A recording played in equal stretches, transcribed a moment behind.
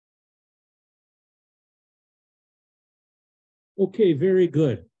Okay, very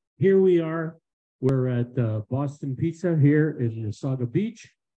good. Here we are. We're at Boston Pizza here in Wasaga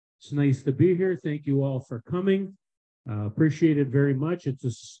Beach. It's nice to be here. Thank you all for coming. Appreciate it very much. It's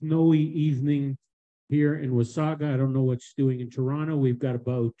a snowy evening here in Wasaga. I don't know what's doing in Toronto. We've got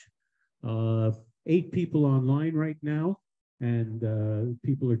about uh, 8 people online right now, and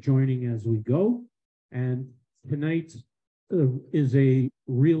people are joining as we go. And tonight is a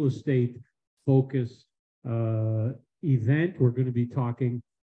real estate focused uh, event. We're going to be talking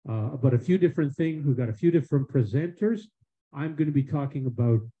about a few different things. We've got a few different presenters. I'm going to be talking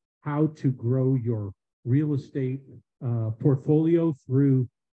about how to grow your real estate portfolio through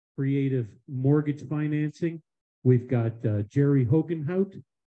creative mortgage financing. We've got Gerry Hogenhout.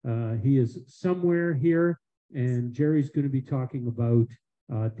 He is somewhere here, and Gerry's going to be talking about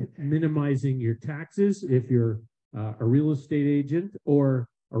minimizing your taxes if you're a real estate agent or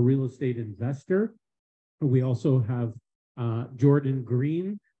a real estate investor. We also have Jordan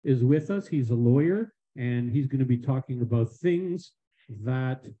Green is with us. He's a lawyer, and he's going to be talking about things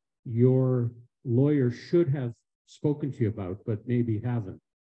that your lawyer should have spoken to you about, but maybe haven't.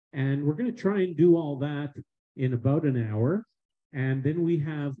 And we're going to try and do all that in about an hour. And then we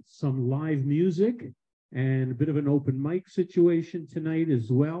have some live music and a bit of an open mic situation tonight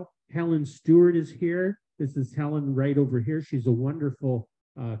as well. Helen Stewart is here. This is Helen right over here. She's a wonderful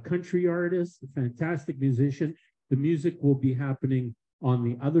country artist, a fantastic musician. The music will be happening on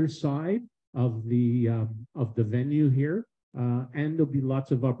the other side of the venue here, and there'll be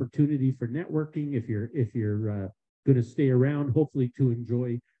lots of opportunity for networking if you're going to stay around, hopefully to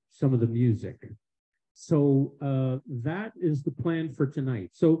enjoy some of the music. So that is the plan for tonight.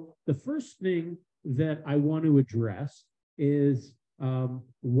 So the first thing that I want to address is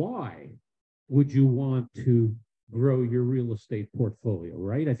why would you want to grow your real estate portfolio,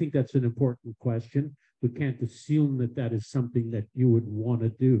 right? I think that's an important question. We can't assume that that is something that you would want to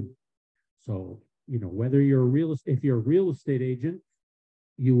do. So, whether you're if you're a real estate agent,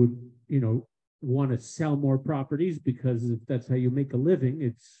 you would, want to sell more properties because if that's how you make a living,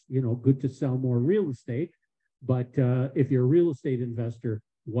 it's, good to sell more real estate. But if you're a real estate investor,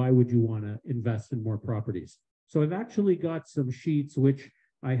 why would you want to invest in more properties? So I've actually got some sheets which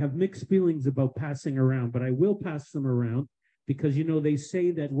I have mixed feelings about passing around, but I will pass them around because, they say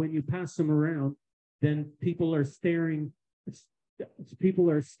that when you pass them around, then people are staring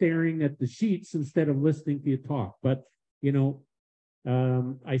at the sheets instead of listening to you talk. But,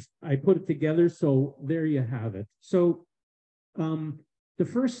 I put it together, so there you have it. So the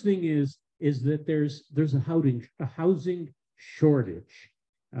first thing is that there's a housing shortage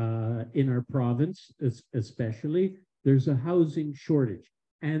in our province, especially. There's a housing shortage,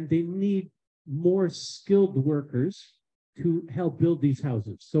 and they need more skilled workers to help build these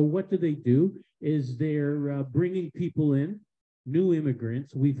houses. So what do? Is they're bringing people in, new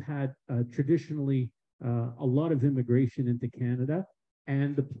immigrants. We've had traditionally a lot of immigration into Canada,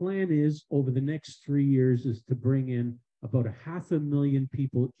 and the plan is over the next 3 years is to bring in about 500,000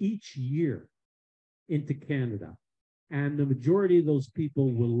 people each year into Canada. And the majority of those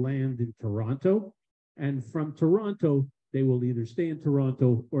people will land in Toronto. And from Toronto, they will either stay in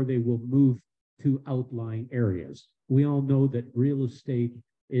Toronto or they will move to outlying areas. We all know that real estate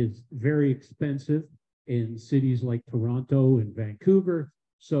is very expensive in cities like Toronto and Vancouver.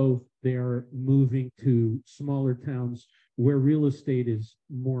 So they are moving to smaller towns where real estate is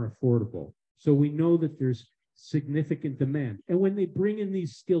more affordable. So we know that there's significant demand. And when they bring in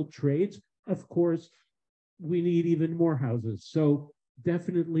these skilled trades, of course, we need even more houses. So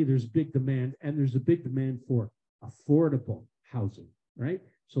definitely there's big demand, and there's a big demand for affordable housing, right?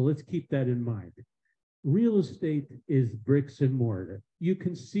 So let's keep that in mind. Real estate is bricks and mortar. You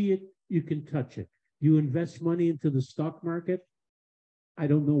can see it, you can touch it. You invest money into the stock market. I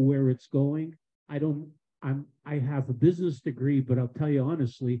don't know where it's going. I have a business degree, but I'll tell you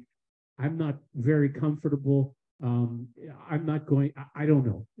honestly, I'm not very comfortable. I'm not going, I don't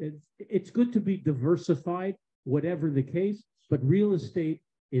know. It's good to be diversified, whatever the case, but real estate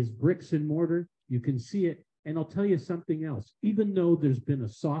is bricks and mortar. You can see it. And I'll tell you something else. Even though there's been a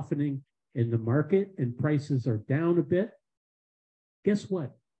softening in the market and prices are down a bit, guess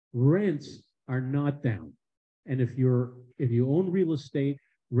what? Rents are not down. And if you own real estate,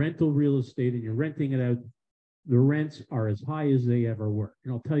 rental real estate, and you're renting it out, the rents are as high as they ever were.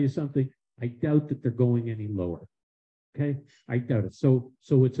 And I'll tell you something, I doubt that they're going any lower. Okay, I doubt it. So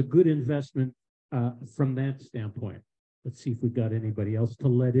it's a good investment from that standpoint. Let's see if we've got anybody else to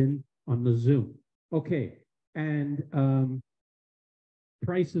let in on the Zoom. Okay, and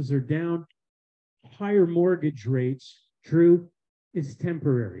prices are down. Higher mortgage rates, true, is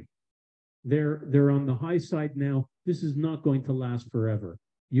temporary. they're on the high side now. This is not going to last forever.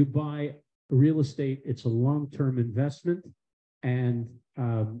 You buy real estate, it's a long-term investment, and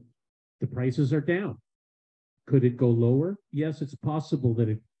the prices are down. Could it go lower? Yes, it's possible that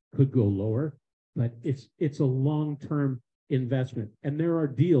it could go lower, but it's a long-term investment, and there are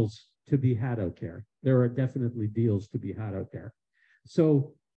deals to be had out there. There are definitely deals to be had out there.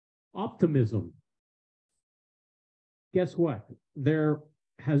 So optimism. Guess what? There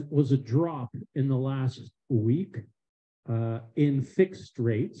was a drop in the last week in fixed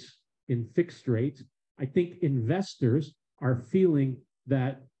rates. I think investors are feeling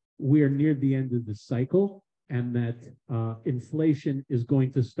that we are near the end of the cycle and that inflation is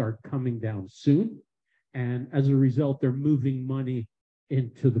going to start coming down soon. And as a result, they're moving money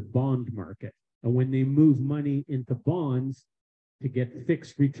into the bond market. And when they move money into bonds to get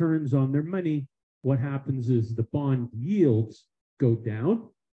fixed returns on their money, what happens is the bond yields go down,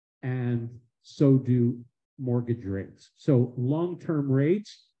 and so do mortgage rates. So long-term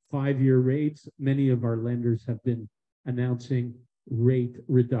rates, 5-year rates, many of our lenders have been announcing rate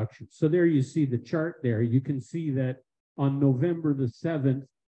reduction. So there you see the chart there. You can see that on November the 7th,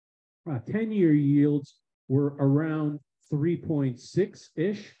 10-year yields were around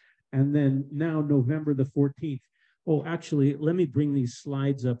 3.6-ish. And then now November the 14th. Oh, actually, let me bring these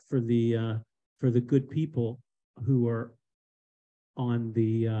slides up for the good people who are on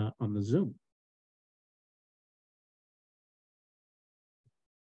the Zoom.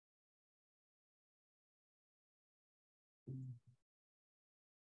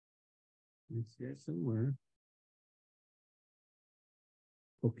 It's there somewhere.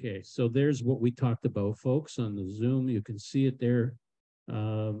 Okay, so there's what we talked about, folks, on the Zoom. You can see it there.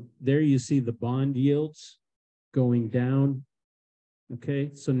 There you see the bond yields going down.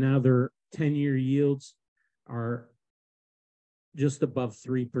 Okay, so now their 10-year yields are just above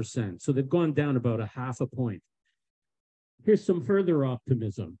 3%. So they've gone down about a half a point. Here's some further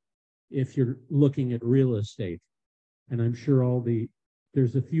optimism if you're looking at real estate. And I'm sure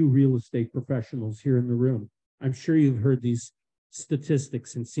there's a few real estate professionals here in the room. I'm sure you've heard these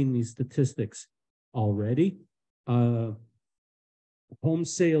statistics and seen these statistics already. Home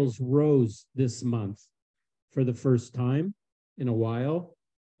sales rose this month for the first time in a while.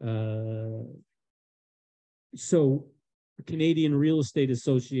 So the Canadian Real Estate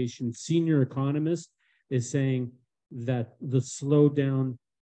Association senior economist is saying that the slowdown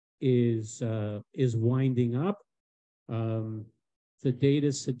is winding up. The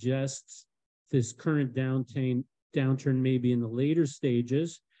data suggests this current downturn may be in the later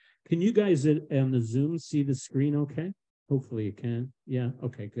stages. Can you guys on the Zoom see the screen okay? Hopefully you can. Yeah,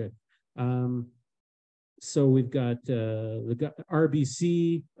 okay, good. So we've got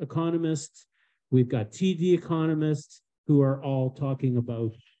RBC economists, we've got TD economists who are all talking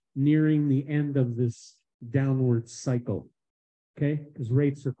about nearing the end of this downward cycle, okay? Because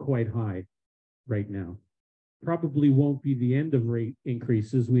rates are quite high right now. Probably won't be the end of rate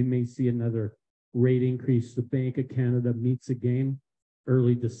increases. We may see another rate increase. The Bank of Canada meets again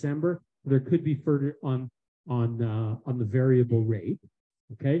early December. There could be further on the variable rate,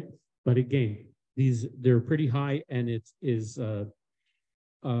 okay? But again, they're pretty high, and it is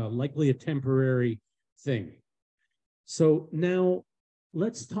likely a temporary thing. So now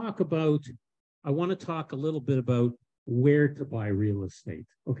let's talk about, I want to talk a little bit about where to buy real estate,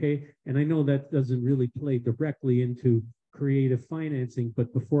 okay? And I know that doesn't really play directly into creative financing,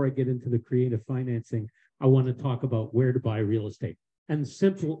 but before I get into the creative financing, I want to talk about where to buy real estate. And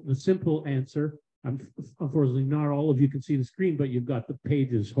the simple answer, unfortunately not all of you can see the screen, but you've got the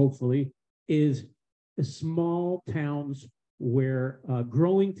pages, hopefully, is small towns where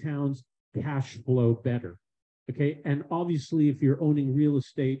growing towns cash flow better, okay? And obviously, if you're owning real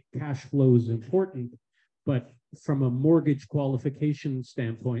estate, cash flow is important, but from a mortgage qualification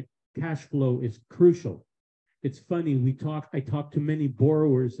standpoint, cash flow is crucial. It's funny, I talk to many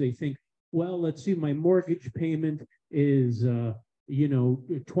borrowers, they think, well, let's see, my mortgage payment is,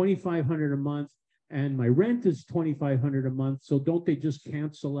 $2,500 a month, and my rent is $2,500 a month, so don't they just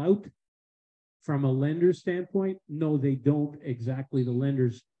cancel out? From a lender standpoint, no, they don't exactly. The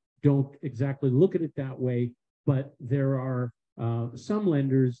lenders don't exactly look at it that way, but there are some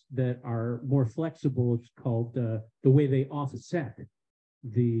lenders that are more flexible. It's called the way they offset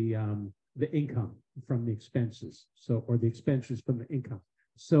the income from the expenses, or the expenses from the income.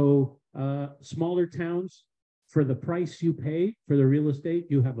 So smaller towns, for the price you pay for the real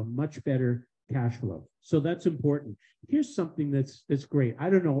estate, you have a much better cash flow. So that's important. Here's something that's great. I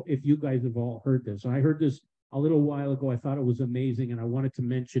don't know if you guys have all heard this. I heard this a little while ago. I thought it was amazing, and I wanted to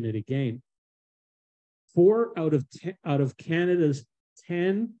mention it again. 4 out of Canada's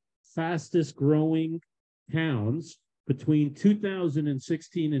 10 fastest growing towns between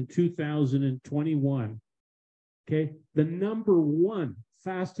 2016 and 2021. Okay, the number one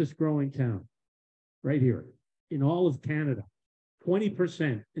fastest growing town right here in all of Canada,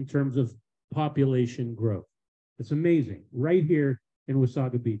 20% in terms of population growth. It's amazing, right here in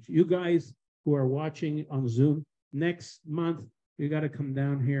Wasaga Beach. You guys who are watching on Zoom, next month, you got to come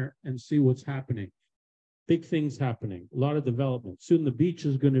down here and see what's happening. Big things happening, a lot of development. Soon the beach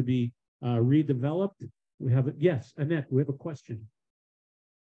is going to be redeveloped. We have it. Yes, Annette, we have a question.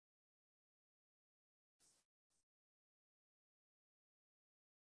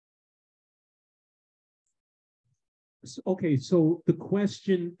 Okay, so the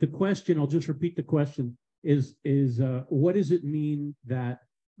question, I'll just repeat the question, is what does it mean that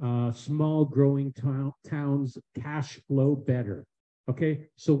small growing towns cash flow better? Okay,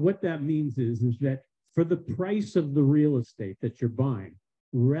 so what that means is that for the price of the real estate that you're buying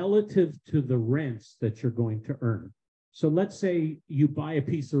relative to the rents that you're going to earn. So let's say you buy a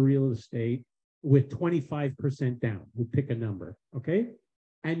piece of real estate with 25% down, we'll pick a number, okay?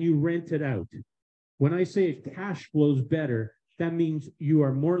 And you rent it out. When I say it cash flows better, that means you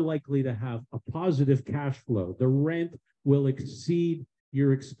are more likely to have a positive cash flow. The rent will exceed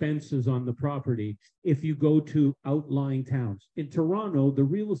your expenses on the property if you go to outlying towns. In Toronto, the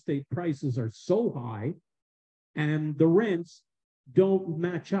real estate prices are so high and the rents don't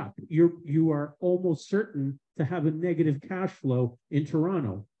match up. You are almost certain to have a negative cash flow in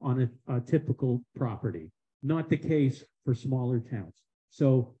Toronto on a typical property. Not the case for smaller towns.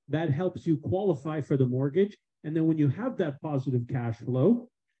 So that helps you qualify for the mortgage. And then when you have that positive cash flow,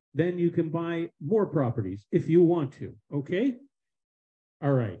 then you can buy more properties if you want to, okay?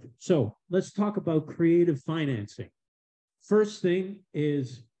 All right, so let's talk about creative financing. First thing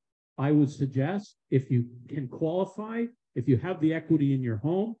is, I would suggest, if you can qualify, if you have the equity in your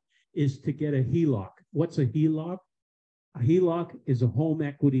home, is to get a HELOC. What's a HELOC? A HELOC is a home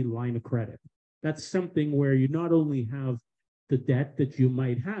equity line of credit. That's something where you not only have the debt that you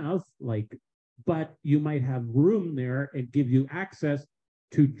might have, but you might have room there and give you access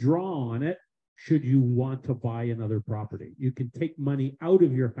to draw on it should you want to buy another property. You can take money out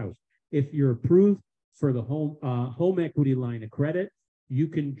of your house. If you're approved for the home equity line of credit, you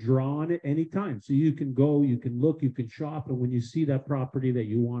can draw on it anytime. So you can go, you can look, you can shop, and when you see that property that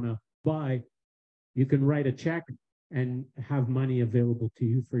you want to buy, you can write a check and have money available to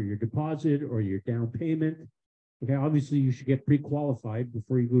you for your deposit or your down payment. Okay, obviously you should get pre-qualified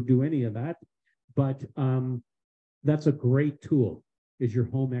before you go do any of that, but that's a great tool, is your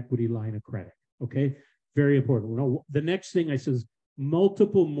home equity line of credit. Okay, very important. Now, the next thing I says,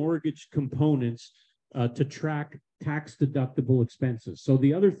 multiple mortgage components to track tax deductible expenses. So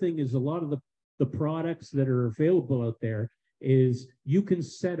the other thing is, a lot of the products that are available out there is you can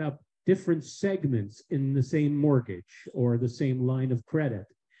set up different segments in the same mortgage or the same line of credit.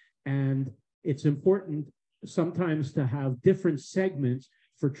 And it's important sometimes to have different segments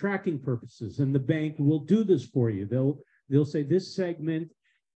for tracking purposes. And the bank will do this for you. They'll say, this segment,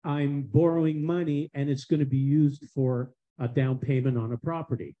 I'm borrowing money and it's going to be used for a down payment on a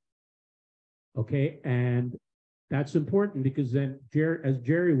property. Okay, and that's important because then, as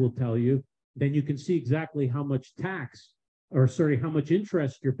Gerry will tell you, then you can see exactly how much how much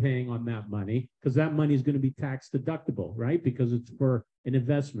interest you're paying on that money, because that money is going to be tax deductible, right? Because it's for an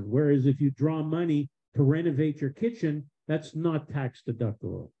investment. Whereas if you draw money to renovate your kitchen, that's not tax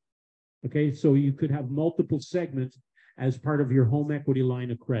deductible. Okay, so you could have multiple segments as part of your home equity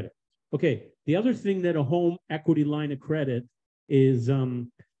line of credit. Okay, the other thing that a home equity line of credit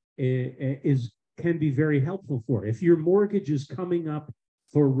can be very helpful for. If your mortgage is coming up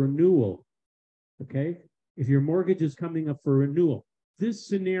for renewal, okay? If your mortgage is coming up for renewal, this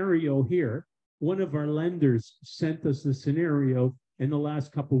scenario here, one of our lenders sent us the scenario in the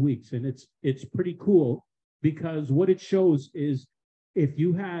last couple of weeks, and it's pretty cool because what it shows is if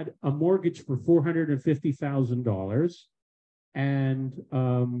you had a mortgage for $450,000 and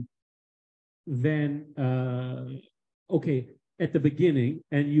then, okay, at the beginning,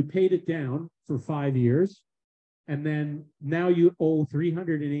 and you paid it down for 5 years, and then now you owe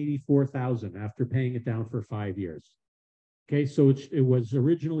 $384,000 after paying it down for 5 years. Okay, so it was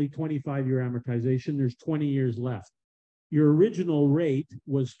originally 25-year amortization. There's 20 years left. Your original rate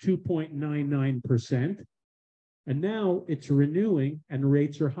was 2.99%, and now it's renewing and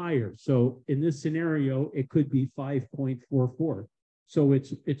rates are higher. So in this scenario, it could be 5.44. So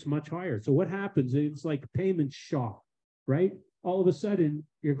it's much higher. So what happens? It's like payment shock, right? All of a sudden,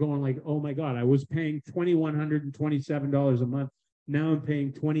 you're going like, oh my God, I was paying $2,127 a month. Now I'm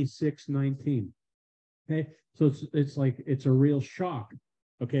paying $2,619. Okay, so it's like, it's a real shock.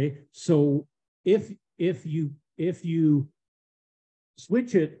 Okay, so if you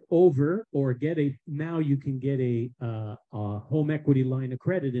switch it over or now you can get a home equity line of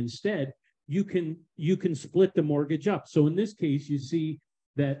credit instead, you can split the mortgage up. So in this case, you see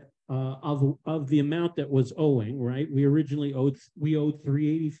that of the amount that was owing, right? We originally owed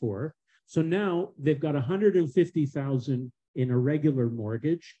 384. So now they've got 150,000 in a regular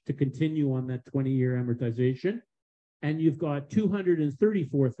mortgage to continue on that 20-year amortization, and you've got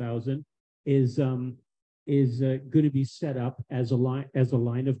 234,000 is going to be set up as a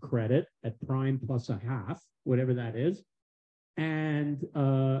line of credit at prime plus a half, whatever that is, and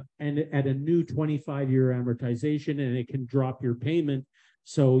at a new 25-year amortization, and it can drop your payment.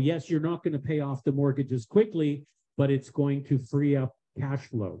 So yes, you're not going to pay off the mortgage as quickly, but it's going to free up cash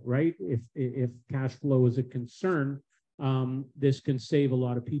flow, right? If cash flow is a concern, this can save a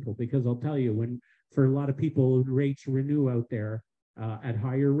lot of people, because I'll tell you, for a lot of people, rates renew out there at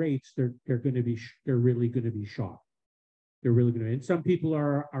higher rates, they're really going to be shocked. They're really going to, and some people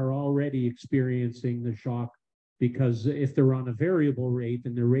are already experiencing the shock, because if they're on a variable rate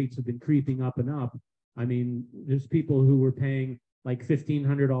and their rates have been creeping up and up, I mean, there's people who were paying like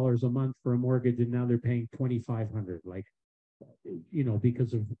 $1,500 a month for a mortgage, and now they're paying $2,500, like,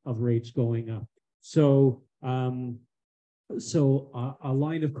 because of rates going up. So, a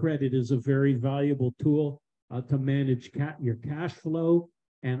line of credit is a very valuable tool to manage your cash flow,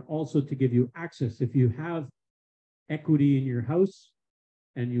 and also to give you access. If you have equity in your house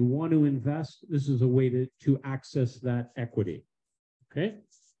and you want to invest, this is a way to access that equity. Okay?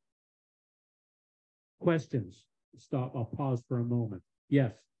 Questions? Stop. I'll pause for a moment.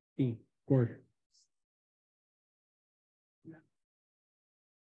 Yes, Dean Gordon.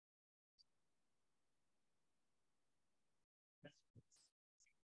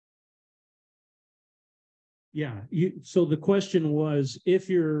 Yeah. So the question was, if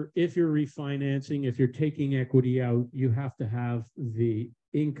you're refinancing, if you're taking equity out, you have to have the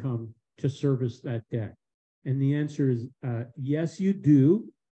income to service that debt. And the answer is yes, you do.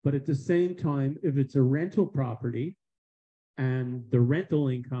 But at the same time, if it's a rental property and the rental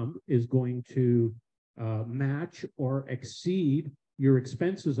income is going to match or exceed your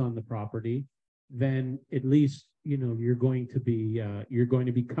expenses on the property, then at least you're going to be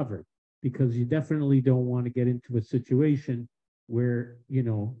covered, because you definitely don't want to get into a situation where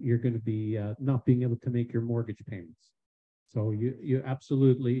you're going to be not being able to make your mortgage payments. So you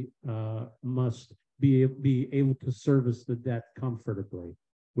absolutely must be able to service the debt comfortably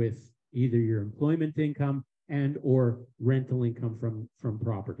with either your employment income and or rental income from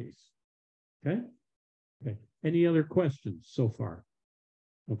properties. Okay. Any other questions so far?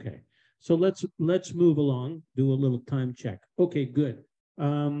 Okay. So let's move along, do a little time check. Okay, good.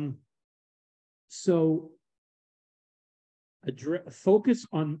 So focus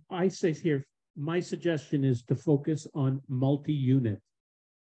on, I say here, my suggestion is to focus on multi-unit.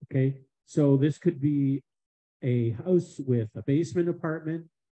 Okay. So this could be a house with a basement apartment.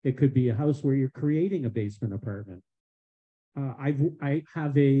 It could be a house where you're creating a basement apartment. I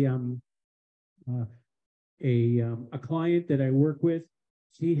have a client that I work with.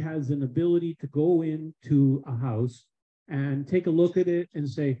 She has an ability to go into a house and take a look at it and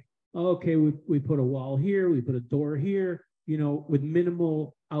say, oh, okay, we put a wall here, we put a door here, with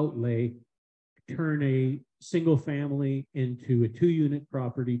minimal outlay, turn a single family into a 2-unit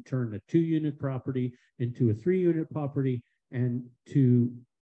property, turn a 2-unit property into a 3-unit property, and to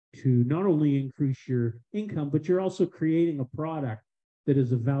not only increase your income, but you're also creating a product that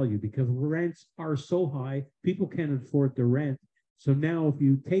is of value, because rents are so high, people can't afford the rent. So now if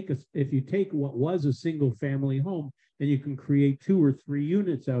you take what was a single family home and you can create 2 or 3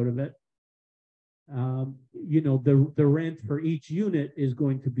 units out of it, the rent for each unit is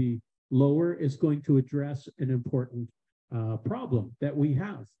going to be lower. Is going to address an important problem that we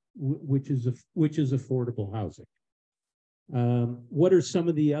have, which is affordable housing. What are some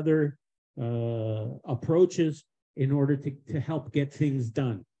of the other approaches in order to help get things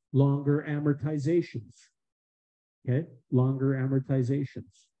done? Longer amortizations. Okay, longer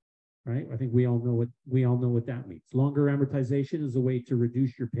amortizations. Right? I think we all know what that means. Longer amortization is a way to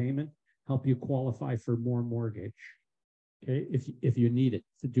reduce your payment, help you qualify for more mortgage. Okay, if you need it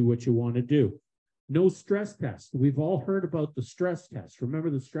to do what you want to do. No stress test. We've all heard about the stress test. Remember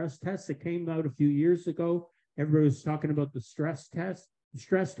the stress test that came out a few years ago? Everybody was talking about the stress test. The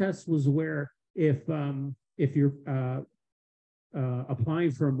stress test was where if you're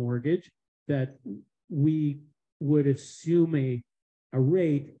applying for a mortgage, that we would assume a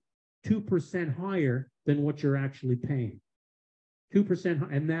rate 2% higher than what you're actually paying.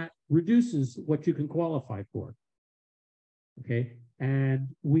 2%, and that reduces what you can qualify for. Okay, And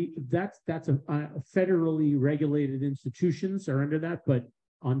that's a federally regulated institutions are under that, but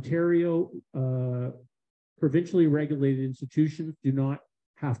Ontario provincially regulated institutions do not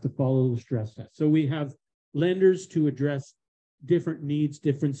have to follow the stress test. So we have lenders to address different needs,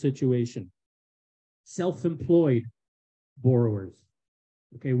 different situation. Self-employed borrowers.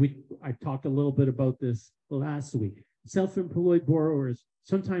 Okay, I talked a little bit about this last week. Self-employed borrowers,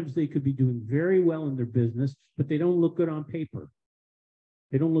 sometimes they could be doing very well in their business, but they don't look good on paper.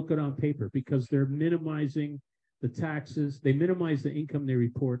 They don't look good on paper because they're minimizing the taxes. They minimize the income they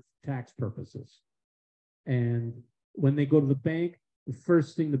report for tax purposes. And when they go to the bank, the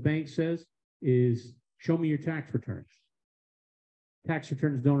first thing the bank says is, show me your tax returns. Tax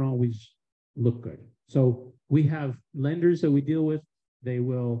returns don't always look good. So we have lenders that we deal with. They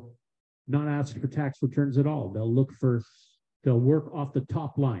will not ask for tax returns at all. They'll work off the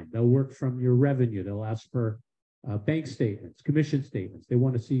top line. They'll work from your revenue. They'll ask for bank statements, commission statements. They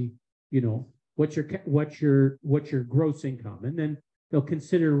want to see, what's your gross income, and then they'll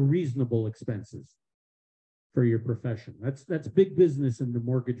consider reasonable expenses for your profession. That's big business in the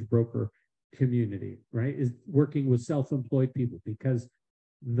mortgage broker community, right? Is working with self-employed people, because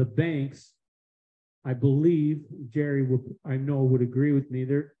the banks, I believe, Gerry would agree with me.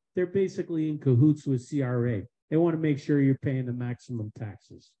 They're basically in cahoots with CRA. They want to make sure you're paying the maximum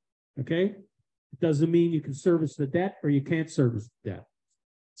taxes. Okay? It doesn't mean you can service the debt or you can't service the debt.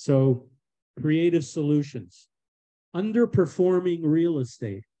 So creative solutions. Underperforming real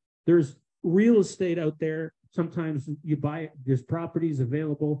estate. There's real estate out there. Sometimes you buy it, there's properties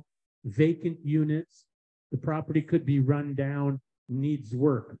available, vacant units. The property could be run down, needs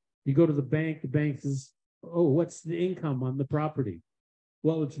work. You go to the bank says, oh, what's the income on the property?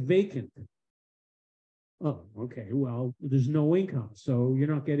 Well, it's vacant. Oh, okay, well, there's no income, so you're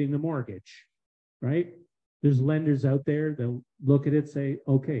not getting the mortgage, right? There's lenders out there, they'll look at it, say,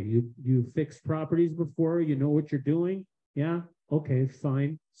 okay, you fixed properties before, you know what you're doing? Yeah, okay,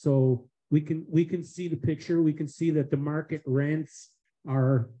 fine. So we can see the picture, we can see that the market rents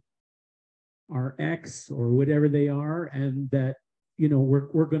are X or whatever they are, and that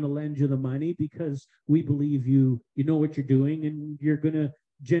we're going to lend you the money because we believe you know what you're doing, and you're going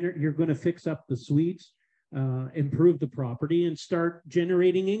to fix up the suites, improve the property, and start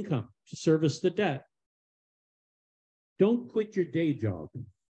generating income to service the debt. Don't quit your day job.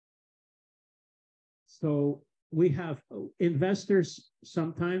 So we have investors,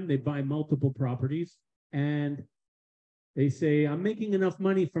 sometimes they buy multiple properties and they say, I'm making enough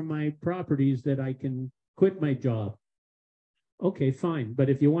money from my properties that I can quit my job. Okay, fine. But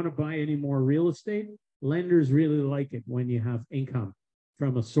if you want to buy any more real estate, lenders really like it when you have income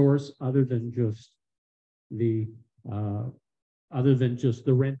from a source other than just the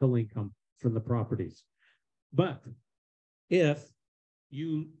rental income from the properties. But if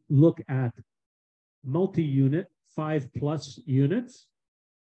you look at multi-unit, 5+ units,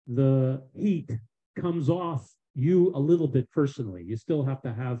 the heat comes off you a little bit personally. You still have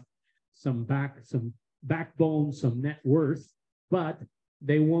to have some backbone, some net worth, but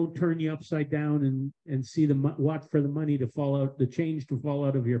they won't turn you upside down and see watch for the money to fall out, the change to fall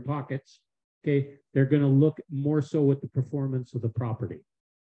out of your pockets. Okay, they're going to look more so at the performance of the property.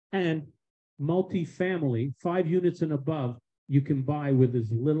 And multifamily, 5 units and above, you can buy with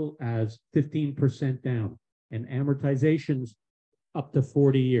as little as 15% down, and amortizations up to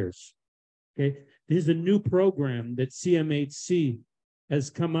 40 years. Okay, there's a new program that CMHC has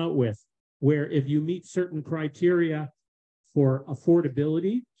come out with, where if you meet certain criteria for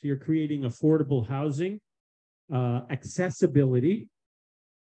affordability, so you're creating affordable housing, accessibility,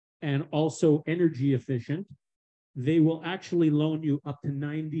 and also energy efficient, they will actually loan you up to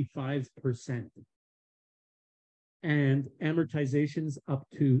 95%. And amortizations up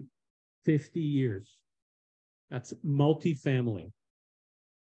to 50 years. That's multifamily.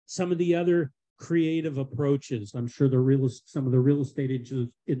 Some of the other creative approaches, I'm sure some of the real estate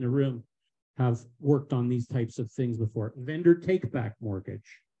agents in the room have worked on these types of things before. Vendor take-back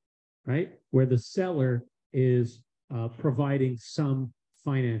mortgage, right? Where the seller is providing some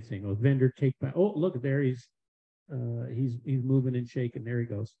financing. Or vendor take-back. Oh, look, there he's moving and shaking. There he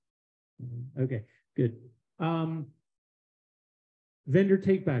goes. Okay, good. Vendor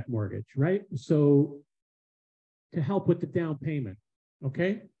take-back mortgage, right? So to help with the down payment,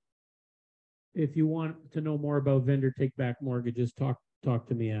 okay? If you want to know more about vendor take-back mortgages, talk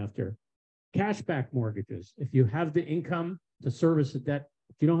to me after. Cashback mortgages. If you have the income to service the debt,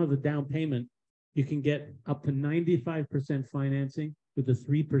 if you don't have the down payment, you can get up to 95% financing with a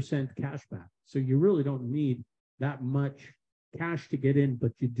 3% cashback. So you really don't need that much cash to get in,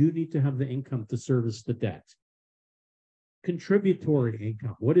 but you do need to have the income to service the debt. contributory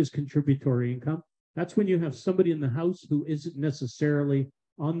income. What is contributory income? That's when you have somebody in the house who isn't necessarily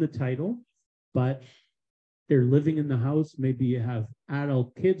on the title, but they're living in the house. Maybe you have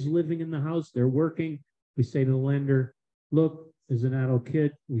adult kids living in the house. They're working. We say to the lender, look, there's an adult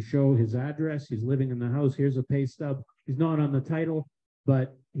kid. We show his address. He's living in the house. Here's a pay stub. He's not on the title,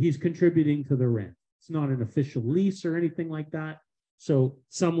 but he's contributing to the rent. It's not an official lease or anything like that. So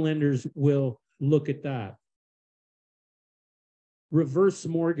some lenders will look at that. Reverse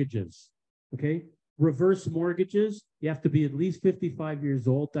mortgages, okay? Reverse mortgages, you have to be at least 55 years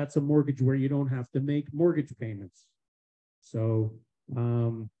old. That's a mortgage where you don't have to make mortgage payments. So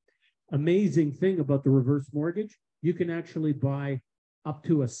amazing thing about the reverse mortgage, you can actually buy up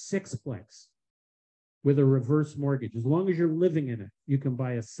to a sixplex with a reverse mortgage. As long as you're living in it, you can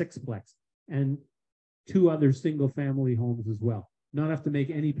buy a sixplex and 2 other single family homes as well. Not have to make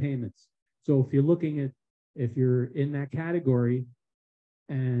any payments. So if you're looking at, if you're in that category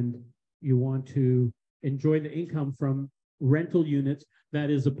and you want to enjoy the income from rental units, that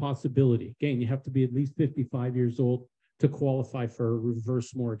is a possibility. Again, you have to be at least 55 years old to qualify for a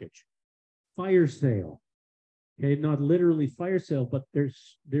reverse mortgage. Fire sale. Okay, not literally fire sale, but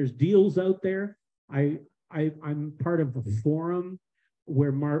there's deals out there. I'm part of a forum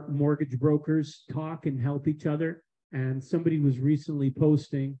where mortgage brokers talk and help each other. And somebody was recently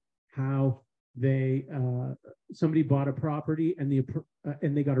posting how they somebody bought a property and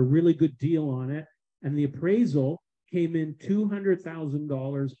they got a really good deal on it, and the appraisal came in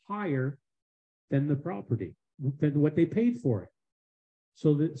 $200,000 higher than the property, than what they paid for it.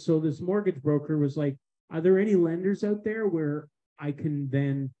 So this mortgage broker was like, are there any lenders out there where I can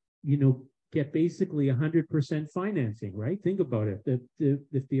then, you know, get basically 100% financing, right? Think about it.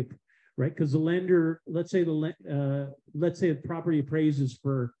 If the right, because the lender, let's say the property appraises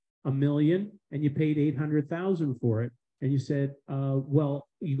for $1 million and you paid $800,000 for it, and you said, well,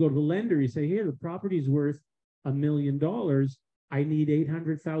 you go to the lender, you say, here, the property is worth $1 million. I need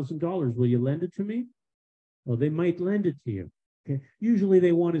 $800,000. Will you lend it to me? Well, they might lend it to you. Okay. Usually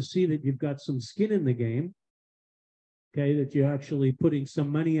they want to see that you've got some skin in the game. Okay, that you're actually putting some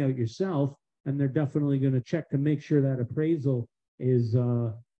money out yourself, and they're definitely going to check to make sure that appraisal is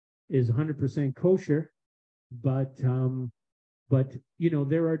 100% kosher. But you know,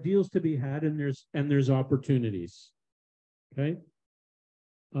 there are deals to be had, and there's opportunities. Okay.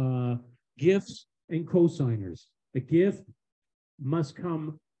 Gifts and cosigners. The gift must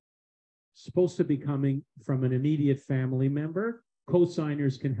come, supposed to be coming from an immediate family member.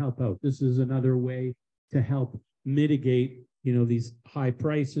 Cosigners can help out. This is another way to help mitigate, you know, these high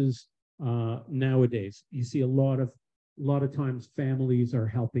prices nowadays. You see a lot of times families are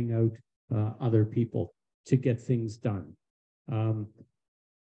helping out other people to get things done.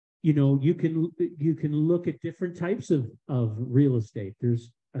 You know, you can look at different types of real estate.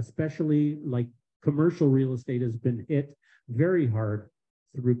 There's, especially like commercial real estate has been hit very hard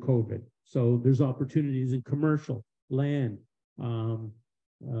through COVID. So there's opportunities in commercial land,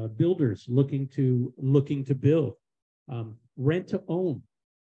 builders looking to build, rent to own.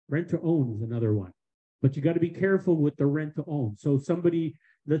 Rent to own is another one, but you got to be careful with the rent to own. So somebody,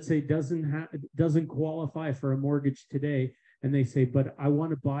 let's say, doesn't qualify for a mortgage today, and they say, but I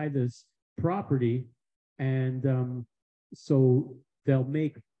want to buy this property, and so they'll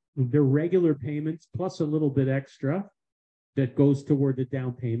make their regular payments plus a little bit extra that goes toward the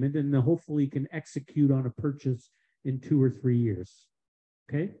down payment, and then hopefully can execute on a purchase in 2 or 3 years.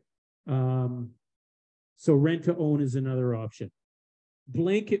 Okay. So rent to own is another option.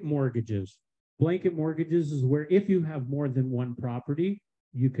 Blanket mortgages. Blanket mortgages is where if you have more than one property,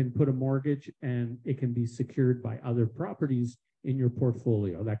 you can put a mortgage and it can be secured by other properties in your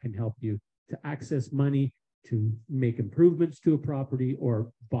portfolio. That can help you to access money to make improvements to a property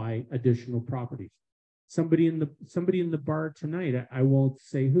or buy additional properties. Somebody in the bar tonight, I won't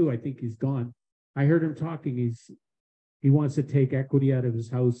say who, I think he's gone. I heard him talking. He wants to take equity out of his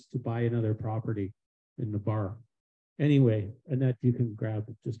house to buy another property in the bar. Anyway, Annette, you can grab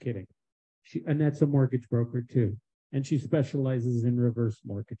it. Just kidding. Annette's a mortgage broker too, and she specializes in reverse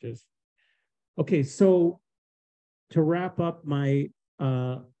mortgages. Okay, so to wrap up my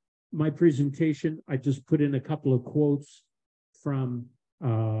my presentation, I just put in a couple of quotes from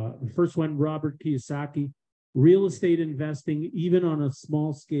the first one, Robert Kiyosaki. Real estate investing, even on a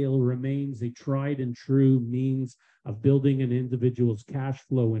small scale, remains a tried and true means of building an individual's cash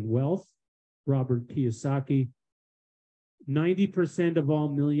flow and wealth. Robert Kiyosaki. 90% of all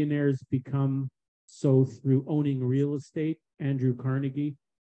millionaires become so through owning real estate. Andrew Carnegie.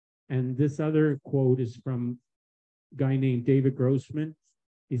 And this other quote is from a guy named David Grossman.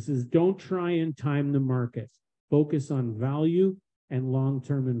 He says, don't try and time the market. focus on value and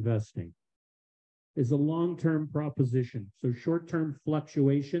long-term investing. Is a long-term proposition. So short-term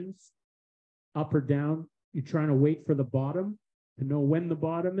fluctuations, up or down, you're trying to wait for the bottom to know when the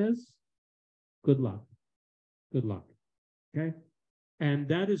bottom is. Good luck. Good luck. Okay. And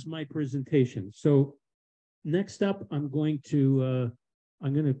that is my presentation. So next up, I'm going to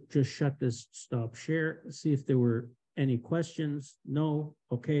just shut this stop share, see if there were any questions. No.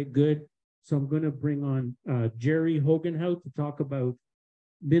 Okay, good. So I'm going to bring on Gerry Hogenhout to talk about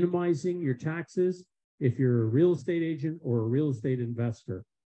minimizing your taxes if you're a real estate agent or a real estate investor.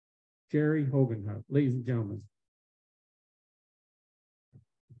 Gerry Hogenhout, ladies and gentlemen.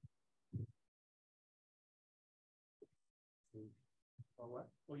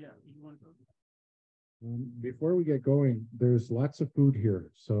 Oh yeah, you want to go? Before we get going, there's lots of food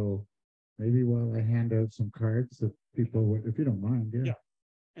here, so maybe while I hand out some cards, if people would, if you don't mind, yeah.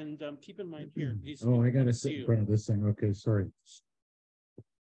 And keep in mind here. Oh, I gotta sit in front of this thing. Okay, sorry.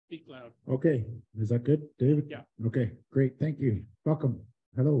 Speak loud. Okay, is that good, David? Yeah. Okay, great. Thank you. Welcome.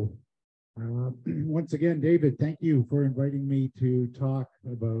 Hello. Once again, David, thank you for inviting me to talk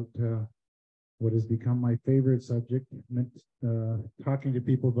about what has become my favorite subject, talking to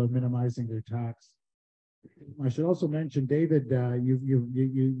people about minimizing their tax. I should also mention, David,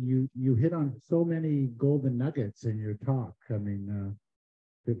 you hit on so many golden nuggets in your talk. I mean,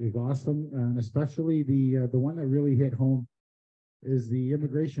 it was awesome, and especially the one that really hit home is the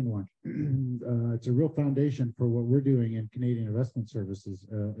immigration one. It's a real foundation for what we're doing in Canadian Investment Services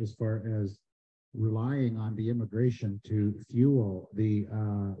as far as relying on the immigration to fuel the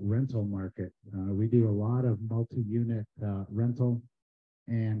rental market. We do a lot of multi-unit rental,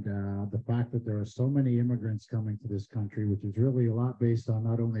 and the fact that there are so many immigrants coming to this country, which is really a lot based on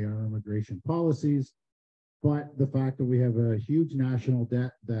not only our immigration policies, but the fact that we have a huge national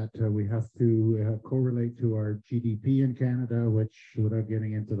debt that we have to correlate to our GDP in Canada, which, without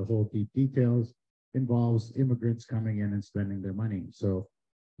getting into the whole deep details, involves immigrants coming in and spending their money. So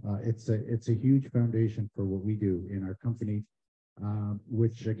it's a huge foundation for what we do in our company,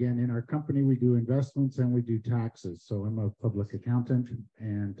 which again, in our company, we do investments and we do taxes. So I'm a public accountant,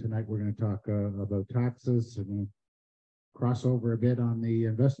 and tonight we're going to talk about taxes and cross over a bit on the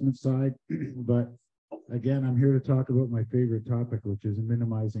investment side. But again, I'm here to talk about my favorite topic, which is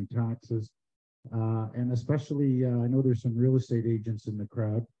minimizing taxes. And especially, I know there's some real estate agents in the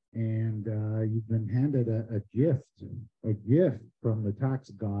crowd, and you've been handed a gift from the tax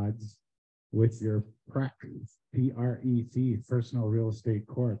gods with your PREC, P-R-E-C, Personal Real Estate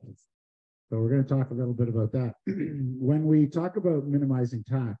Corp. So we're going to talk a little bit about that. When we talk about minimizing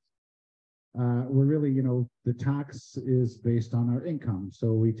tax, we're really, the tax is based on our income.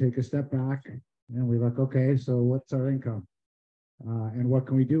 So we take a step back and we look, okay, so what's our income? And what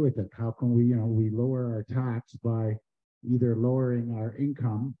can we do with it? How can we lower our tax by either lowering our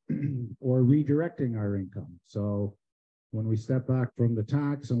income or redirecting our income? So when we step back from the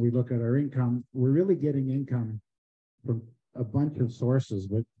tax and we look at our income, we're really getting income from a bunch of sources,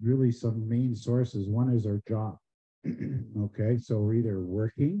 but really some main sources. One is our job. Okay, so we're either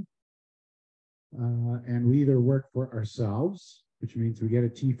working and we either work for ourselves, which means we get a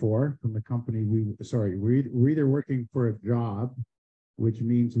T4 from the company we're either working for a job, which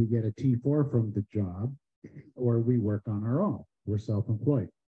means we get a T4 from the job, or we work on our own. We're self-employed.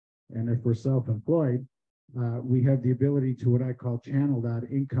 And if we're self-employed, we have the ability to what I call channel that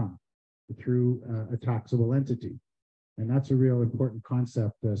income through a taxable entity. And that's a real important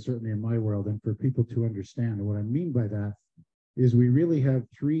concept, certainly in my world, and for people to understand. And what I mean by that is we really have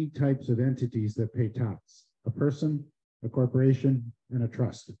three types of entities that pay tax: a person, a corporation, and a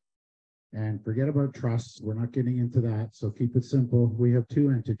trust. And forget about trusts. We're not getting into that. So keep it simple. We have two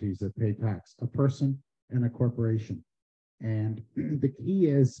entities that pay tax: a person and a corporation. And the key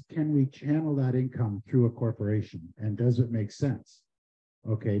is, can we channel that income through a corporation? And does it make sense?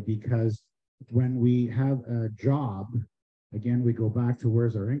 Okay, because when we have a job, again, we go back to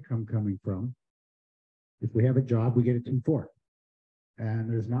where's our income coming from. If we have a job, we get a T4. And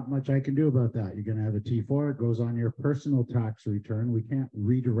there's not much I can do about that. You're going to have a T4. It goes on your personal tax return. We can't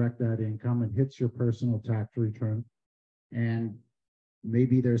redirect that income. It hits your personal tax return. And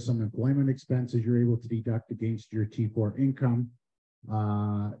maybe there's some employment expenses you're able to deduct against your T4 income.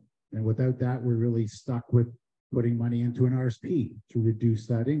 And without that, we're really stuck with putting money into an RSP to reduce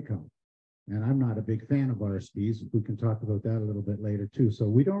that income. And I'm not a big fan of RSPs. We can talk about that a little bit later too. So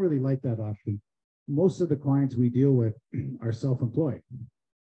we don't really like that option. Most of the clients we deal with are self-employed,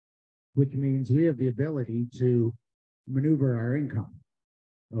 which means we have the ability to maneuver our income.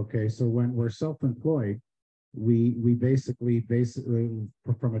 Okay, so when we're self-employed, we basically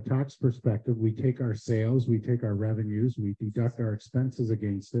from a tax perspective, we take our sales, we take our revenues, we deduct our expenses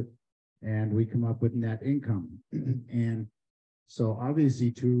against it, and we come up with net income. And so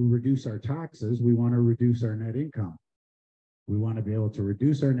obviously to reduce our taxes, we want to reduce our net income. We want to be able to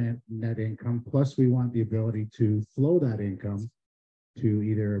reduce our net income, plus we want the ability to flow that income to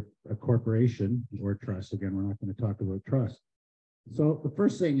either a corporation or trust. Again, we're not going to talk about trust. So the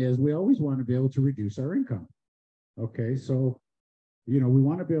first thing is we always want to be able to reduce our income. Okay, so, we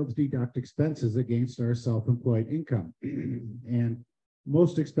want to be able to deduct expenses against our self-employed income. And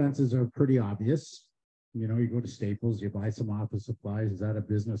most expenses are pretty obvious. You go to Staples, you buy some office supplies. Is that a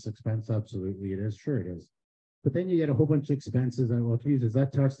business expense? Absolutely, it is. Sure, it is. But then you get a whole bunch of expenses that, well, geez, is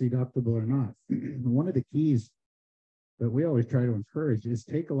that tax deductible or not? One of the keys that we always try to encourage is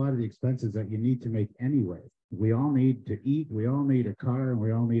take a lot of the expenses that you need to make anyway. We all need to eat, we all need a car, and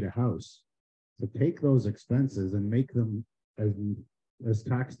we all need a house. So take those expenses and make them as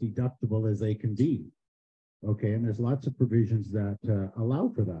tax deductible as they can be. Okay, and there's lots of provisions that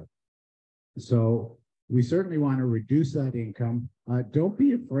allow for that. So we certainly want to reduce that income. Don't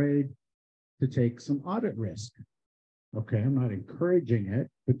be afraid to take some audit risk. Okay, I'm not encouraging it,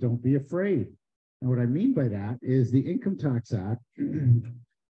 but don't be afraid. And what I mean by that is the Income Tax Act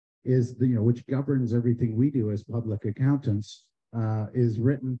is which governs everything we do as public accountants, is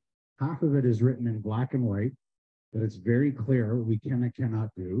written. Half of it is written in black and white, that it's very clear we can and cannot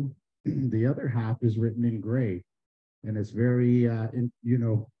do. The other half is written in gray, and it's very,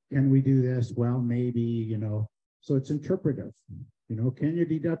 can we do this? Well, maybe, so it's interpretive. Can you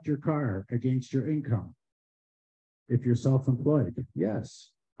deduct your car against your income? If you're self-employed, yes.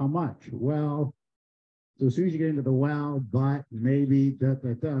 How much? Well, so as soon as you get into the but maybe,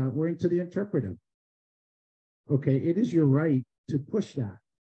 we're into the interpretive. Okay, it is your right to push that.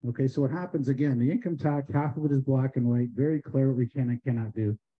 Okay, so what happens again, the income tax, half of it is black and white, very clear what we can and cannot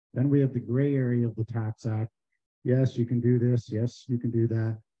do. Then we have the gray area of the Tax Act. Yes, you can do this. Yes, you can do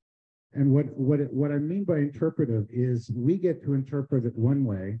that. And what I mean by interpretive is we get to interpret it one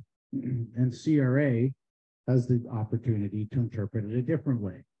way, and CRA has the opportunity to interpret it a different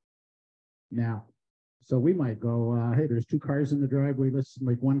way. Now, so we might go, hey, there's two cars in the driveway. Let's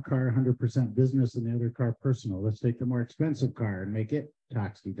make one car 100% business and the other car personal. Let's take the more expensive car and make it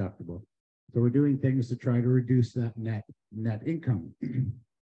tax deductible. So we're doing things to try to reduce that net income.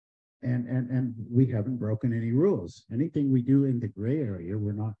 And we haven't broken any rules. Anything we do in the gray area,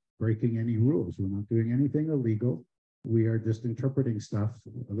 we're not breaking any rules. We're not doing anything illegal. We are just interpreting stuff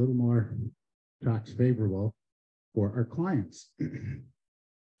a little more tax favorable for our clients.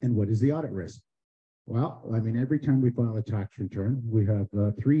 And what is the audit risk? Well, I mean, every time we file a tax return, we have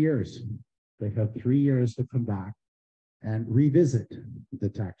 3 years. They have 3 years to come back and revisit the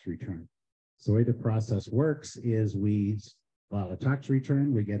tax return. So the way the process works is we file a tax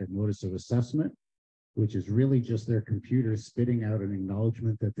return, we get a notice of assessment, which is really just their computer spitting out an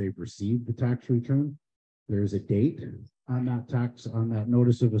acknowledgement that they've received the tax return. There's a date on that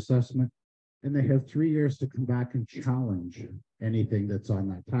notice of assessment, and they have 3 years to come back and challenge anything that's on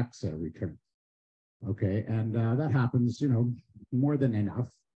that tax return. Okay, and that happens, more than enough.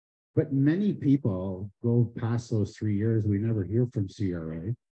 But many people go past those 3 years. We never hear from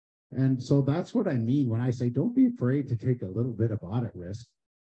CRA. And so that's what I mean when I say don't be afraid to take a little bit of audit risk,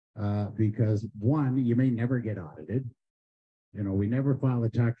 because one, you may never get audited. We never file a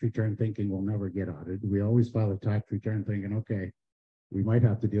tax return thinking we'll never get audited. We always file a tax return thinking, okay, we might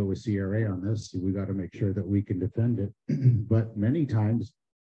have to deal with CRA on this. We got to make sure that we can defend it. But many times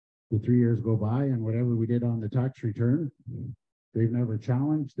the 3 years go by and whatever we did on the tax return, they've never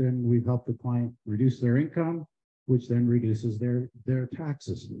challenged, and we've helped the client reduce their income, which then reduces their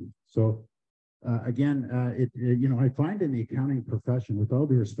taxes. So again, I find in the accounting profession, with all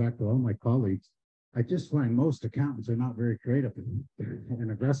due respect to all my colleagues, I just find most accountants are not very creative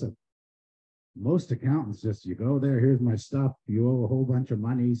and aggressive. Most accountants just, you go there, here's my stuff, you owe a whole bunch of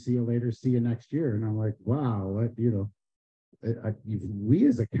money, see you later, see you next year. And I'm like, wow, we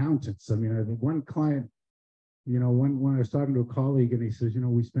as accountants, I mean, I have one client, when I was talking to a colleague and he says,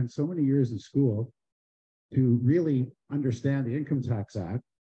 we spent so many years in school to really understand the Income Tax Act.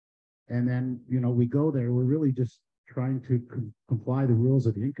 And then, we go there, we're really just trying to comply the rules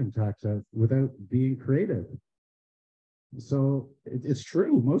of the Income Tax Act without being creative. So it's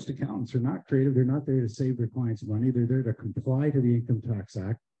true. Most accountants are not creative. They're not there to save their clients money. They're there to comply to the Income Tax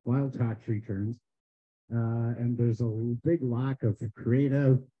Act, file tax returns. And there's a big lack of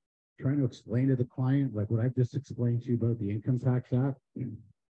creative, trying to explain to the client, like what I've just explained to you about the Income Tax Act.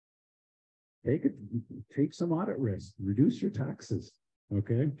 Take some audit risk, reduce your taxes,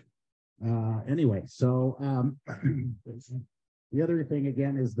 okay? Anyway, so the other thing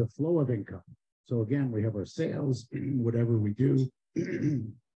again is the flow of income. So again, we have our sales, whatever we do.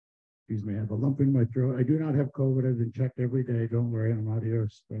 Excuse me, I have a lump in my throat. I do not have COVID. I've been checked every day. Don't worry, I'm not here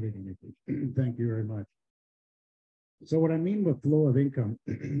spreading anything. Thank you very much. So what I mean with flow of income,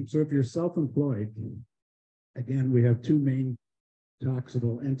 so if you're self-employed, again, we have two main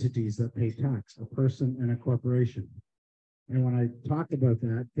taxable entities that pay tax, a person and a corporation. And when I talk about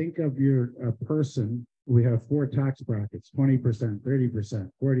that, think of your person. We have four tax brackets, 20%,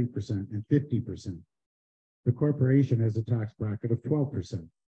 30%, 40%, and 50%. The corporation has a tax bracket of 12%.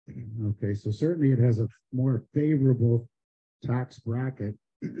 Okay, so certainly it has a more favorable tax bracket.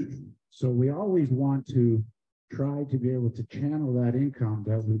 So we always want to try to be able to channel that income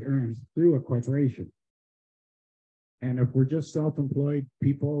that we earn through a corporation. And if we're just self-employed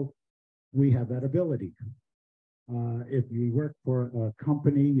people, we have that ability. If you work for a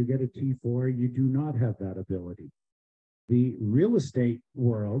company, you get a T4, you do not have that ability. The real estate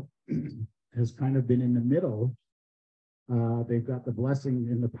world has kind of been in the middle. They've got the blessing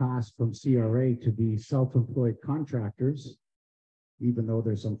in the past from CRA to be self-employed contractors, even though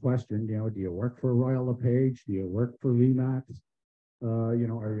there's some question, you know, do you work for Royal LePage? Do you work for Remax? You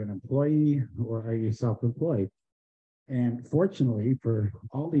know, are you an employee or are you self-employed? And fortunately, for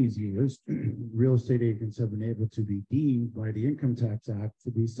all these years, real estate agents have been able to be deemed by the Income Tax Act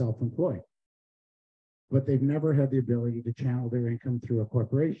to be self-employed. But they've never had the ability to channel their income through a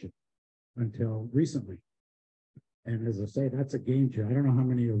corporation until recently. And as I say, that's a game changer. I don't know how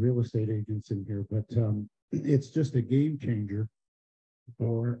many are real estate agents in here, but it's just a game changer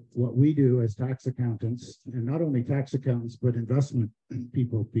for what we do as tax accountants, and not only tax accountants, but investment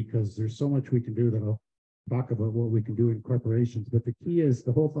people, because there's so much we can do that I'll talk about what we can do in corporations. But the key is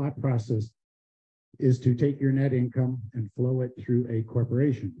the whole thought process is to take your net income and flow it through a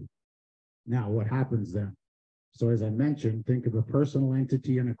corporation. Now, what happens then? So as I mentioned, think of a personal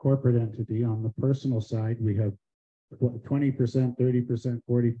entity and a corporate entity. On the personal side, we have 20%, 30%,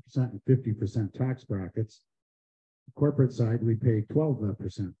 40%, and 50% tax brackets. Corporate side, we pay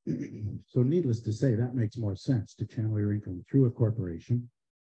 12%. So needless to say, that makes more sense to channel your income through a corporation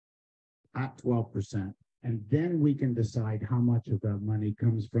at 12%. And then we can decide how much of that money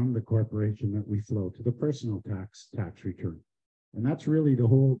comes from the corporation that we flow to the personal tax return. And that's really the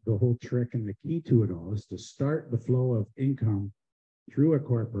whole trick, and the key to it all is to start the flow of income through a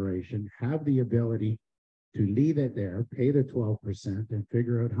corporation, have the ability to leave it there, pay the 12%, and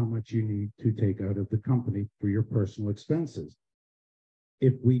figure out how much you need to take out of the company for your personal expenses.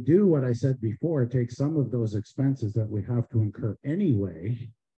 If we do what I said before, take some of those expenses that we have to incur anyway,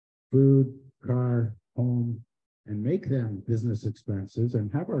 food, car, home, and make them business expenses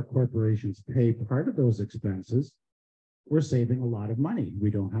and have our corporations pay part of those expenses, we're saving a lot of money.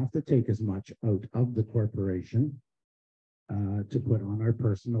 We don't have to take as much out of the corporation to put on our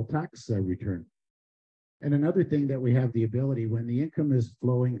personal tax return. And another thing that we have the ability, when the income is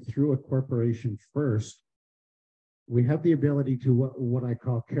flowing through a corporation first, we have the ability to what I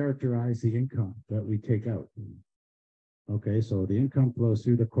call characterize the income that we take out. Okay, so the income flows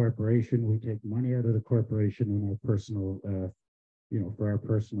through the corporation. We take money out of the corporation in our personal, for our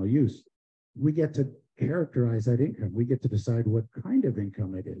personal use. We get to characterize that income. We get to decide what kind of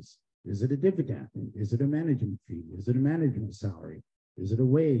income it is. Is it a dividend? Is it a management fee? Is it a management salary? Is it a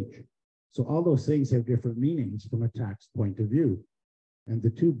wage? So all those things have different meanings from a tax point of view. And the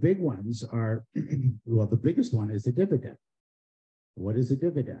two big ones are, well, the biggest one is a dividend. What is a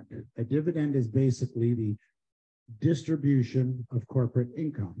dividend? A dividend is basically the distribution of corporate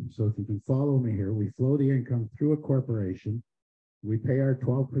income. So if you can follow me here, we flow the income through a corporation. We pay our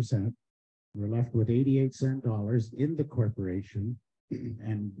 12%. We're left with 88 cent dollars in the corporation.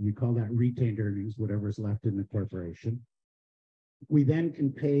 And we call that retained earnings, whatever's left in the corporation. We then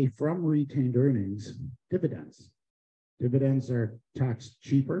can pay from retained earnings dividends. Dividends are taxed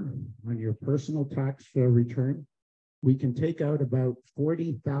cheaper on your personal tax return. We can take out about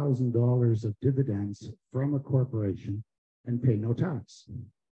 $40,000 of dividends from a corporation and pay no tax,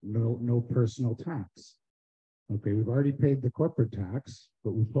 no personal tax. Okay, we've already paid the corporate tax,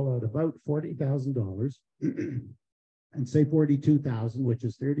 but we pull out about $40,000 and say $42,000, which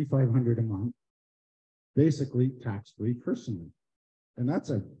is $3,500 a month, basically tax-free personally. And that's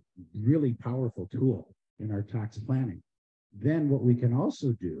a really powerful tool in our tax planning. Then what we can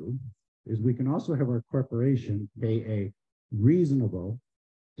also do is we can also have our corporation pay a reasonable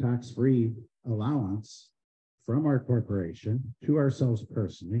tax-free allowance from our corporation to ourselves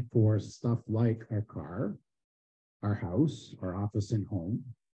personally for stuff like our car, our house, our office and home.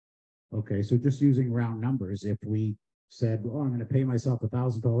 Okay, so just using round numbers, if we said, oh, I'm going to pay myself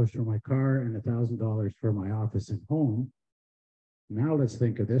 $1,000 for my car and $1,000 for my office and home. Now let's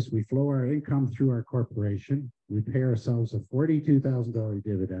think of this. We flow our income through our corporation. We pay ourselves a $42,000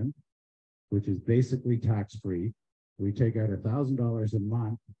 dividend, which is basically tax-free. We take out $1,000 a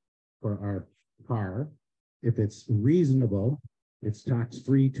month for our car. If it's reasonable, it's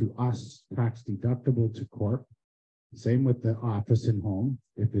tax-free to us, tax deductible to corp. Same with the office and home.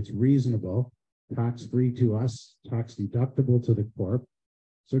 If it's reasonable, tax-free to us, tax deductible to the corp.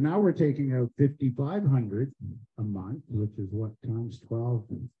 So now we're taking out $5,500 a month, which is what, times 12,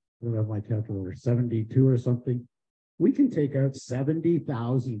 I don't have my calculator, 72 or something. We can take out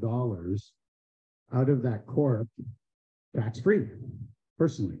 $70,000 out of that corp tax-free,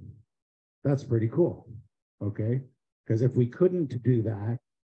 personally. That's pretty cool, okay? Because if we couldn't do that,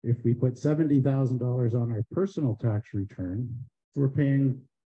 if we put $70,000 on our personal tax return, we're paying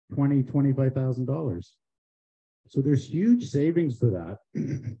 $25,000. So there's huge savings for that.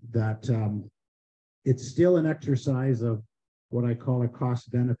 It's still an exercise of what I call a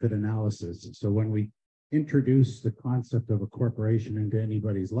cost-benefit analysis. So when we introduce the concept of a corporation into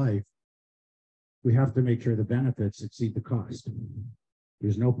anybody's life, we have to make sure the benefits exceed the cost.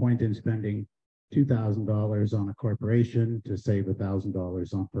 There's no point in spending $2,000 on a corporation to save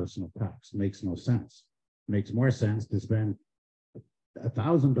 $1,000 on personal tax. Makes no sense. Makes more sense to spend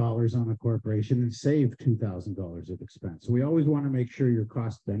 $1,000 on a corporation and save $2,000 of expense. So we always want to make sure your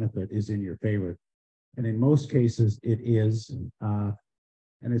cost benefit is in your favor. And in most cases, it is. And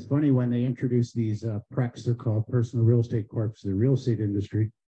it's funny when they introduce these PRECs, they're called personal real estate corps, the real estate industry.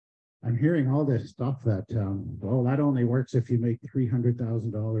 I'm hearing all this stuff that, well, that only works if you make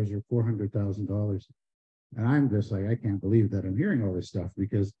 $300,000 or $400,000. And I'm just like, I can't believe that I'm hearing all this stuff,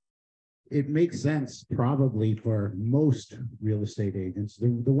 because it makes sense probably for most real estate agents.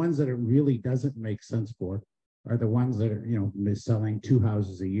 The ones that it really doesn't make sense for are the ones that are, selling 2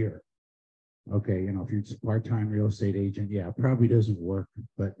 houses a year. Okay, if you're a part-time real estate agent, yeah, it probably doesn't work.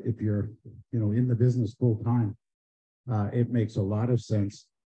 But if you're, in the business full-time, it makes a lot of sense.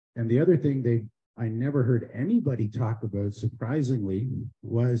 And the other thing I never heard anybody talk about, surprisingly,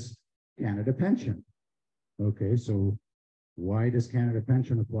 was Canada Pension. Okay, so why does Canada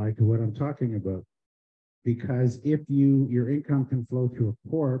Pension apply to what I'm talking about? Because if your income can flow through a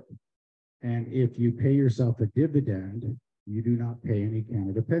corp, and if you pay yourself a dividend, you do not pay any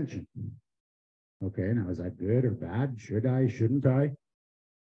Canada Pension. Okay, now is that good or bad? Should I, shouldn't I?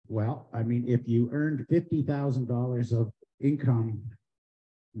 Well, I mean, if you earned $50,000 of income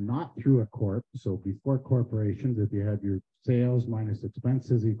not through a corp, so before corporations, if you had your sales minus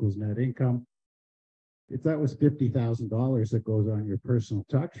expenses equals net income, if that was $50,000 that goes on your personal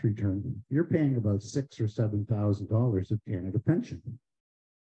tax return, you're paying about $6,000 or $7,000 of Canada Pension.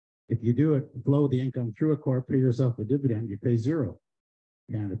 If you do it, flow the income through a corp, pay yourself a dividend, you pay zero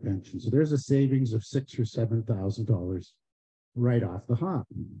Canada Pension. So there's a savings of $6,000 or $7,000 right off the hop.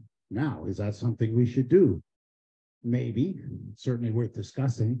 Now, is that something we should do? Maybe, certainly worth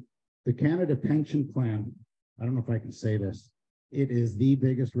discussing. The Canada Pension Plan, I don't know if I can say this, it is the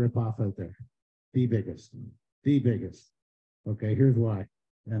biggest ripoff out there. The biggest. Okay, here's why.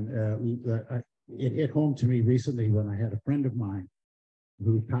 And it hit home to me recently when I had a friend of mine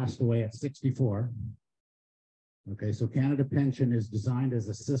who passed away at 64. Okay, so Canada Pension is designed as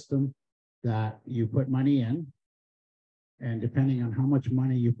a system that you put money in, and depending on how much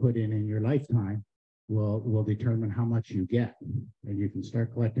money you put in your lifetime, will determine how much you get. And you can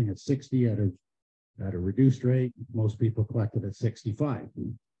start collecting at 60 at a reduced rate. Most people collect it at 65.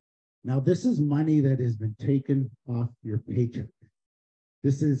 Now, this is money that has been taken off your paycheck.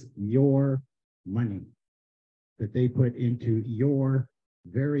 This is your money that they put into your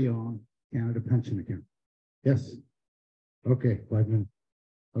very own Canada Pension account. Yes? Okay, 5 minutes.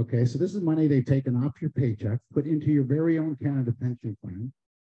 Okay, so this is money they've taken off your paycheck, put into your very own Canada Pension plan.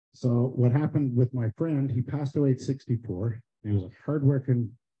 So what happened with my friend, he passed away at 64. He was a hardworking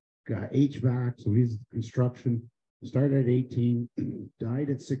guy, HVAC, so he's construction, started at 18, died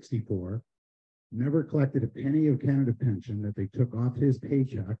at 64, never collected a penny of Canada Pension that they took off his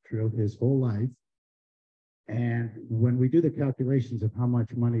paycheck throughout his whole life. And when we do the calculations of how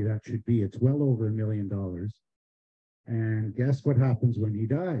much money that should be, it's well over $1 million. And guess what happens when he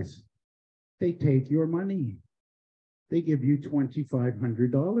dies? They take your money. They give you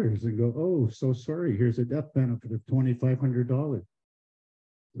 $2,500 and go, oh, so sorry, here's a death benefit of $2,500.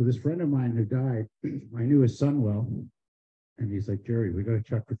 So this friend of mine who died, I knew his son well, and he's like, Gerry, we got a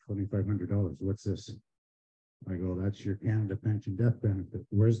check for $2,500. What's this? I go, that's your Canada Pension death benefit.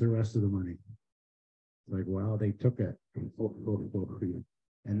 Where's the rest of the money? Like, well, they took it.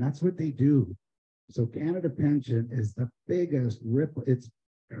 And that's what they do. So Canada Pension is the biggest rip. It's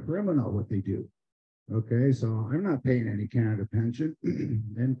criminal what they do. Okay, so I'm not paying any Canada Pension,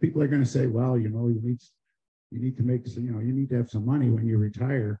 and people are going to say, well, you know, you need to make some, you know, you need to have some money when you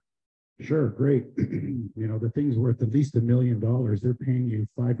retire. Sure, great. You know, the thing's worth at least $1 million. They're paying you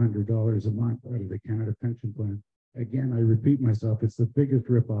 $500 a month out of the Canada Pension Plan. Again, I repeat myself, it's the biggest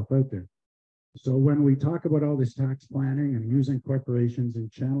ripoff out there. So when we talk about all this tax planning and using corporations and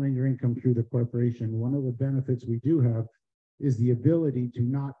channeling your income through the corporation, one of the benefits we do have is the ability to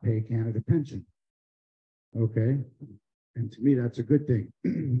not pay Canada Pension. Okay. And to me, that's a good thing.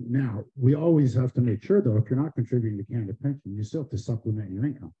 Now, we always have to make sure, though, if you're not contributing to Canada Pension, you still have to supplement your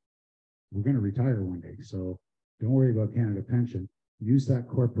income. We're going to retire one day. So don't worry about Canada Pension. Use that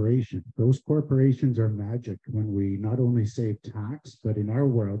corporation. Those corporations are magic when we not only save tax, but in our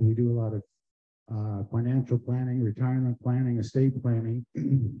world, we do a lot of financial planning, retirement planning, estate planning.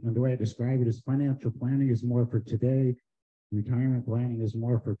 And the way I describe it is financial planning is more for today. Retirement planning is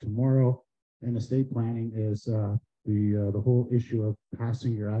more for tomorrow. And estate planning is the whole issue of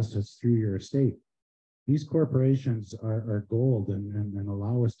passing your assets through your estate. These corporations are gold and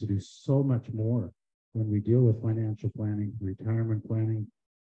allow us to do so much more when we deal with financial planning, retirement planning,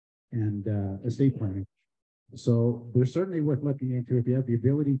 and estate planning. So they're certainly worth looking into. If you have the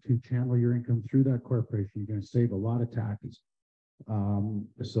ability to channel your income through that corporation, you're going to save a lot of taxes.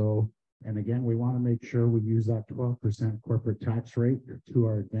 And again, we want to make sure we use that 12% corporate tax rate to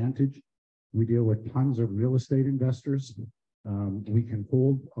our advantage. We deal with tons of real estate investors. We can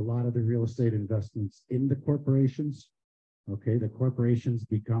hold a lot of the real estate investments in the corporations. Okay, the corporations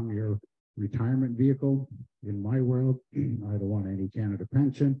become your retirement vehicle. In my world, I don't want any Canada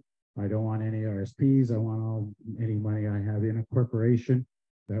Pension. I don't want any RSPs. I want any money I have in a corporation,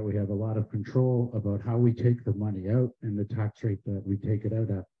 that we have a lot of control about how we take the money out and the tax rate that we take it out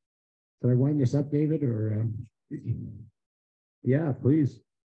at. Did I wind this up, David? Or yeah, please.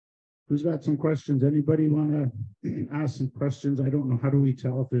 Who's got some questions? Anybody want to ask some questions? I don't know. How do we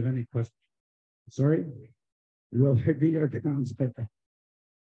tell if there's any questions? Sorry? Will I be your counselor?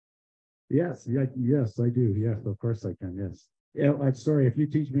 Yes, yes, I do. Yes, of course I can. Yes. Yeah, I'm sorry if you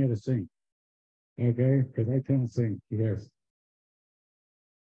teach me how to sing. Okay, because I can't sing. Yes.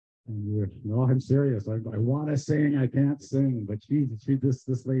 No, I'm serious. I want to sing. I can't sing, but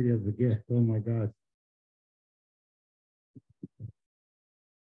this lady has a gift. Oh my God.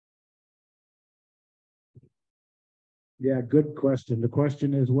 Yeah, good question. The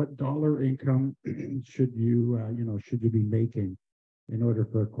question is, what dollar income should you, should you be making in order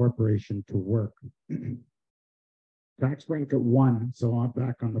for a corporation to work? Tax bracket 1. So I'm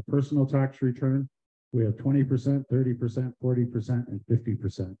back on the personal tax return. We have 20%, 30%, 40%, and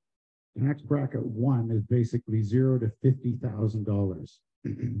 50%. Tax bracket 1 is basically $0 to $50,000.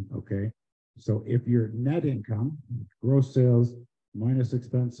 Okay. So if your net income, gross sales minus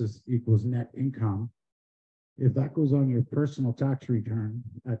expenses equals net income, if that goes on your personal tax return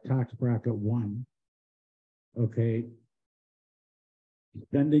at tax bracket 1, okay,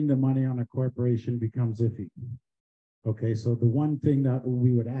 spending the money on a corporation becomes iffy. Okay, so the one thing that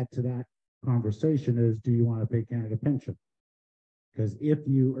we would add to that conversation is, do you want to pay Canada Pension? Because if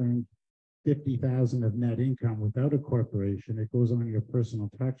you earn $50,000 of net income without a corporation, it goes on your personal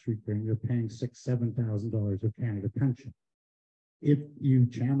tax return, you're paying $6,000, $7,000 of Canada Pension. If you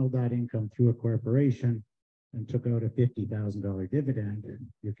channel that income through a corporation and took out a $50,000 dividend,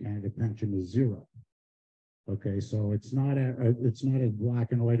 your Canada Pension is $0. Okay, so it's not as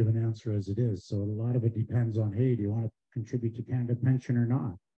black and white of an answer as it is. So a lot of it depends on, hey, do you want to contribute to Canada Pension or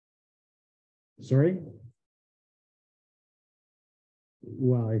not? Sorry?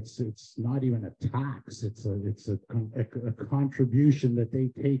 Well, it's not even a tax. It's a contribution that they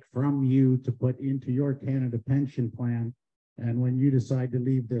take from you to put into your Canada Pension plan. And when you decide to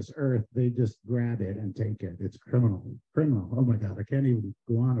leave this earth, they just grab it and take it. It's criminal. Criminal. Oh my God, I can't even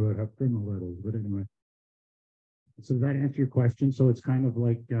go on about how criminal that is. But anyway. So does that answer your question? So it's kind of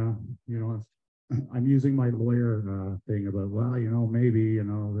like, I'm using my lawyer thing about, well, maybe,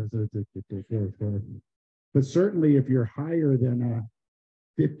 but certainly if you're higher than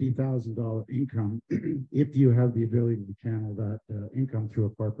a $50,000 income, if you have the ability to channel that income through a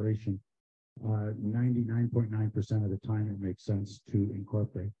corporation, 99.9% of the time it makes sense to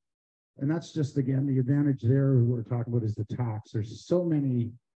incorporate. And that's just, again, the advantage there we're talking about is the tax. There's so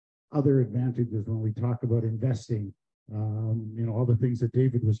many other advantages when we talk about investing. All the things that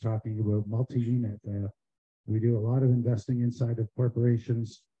David was talking about, multi-unit. We do a lot of investing inside of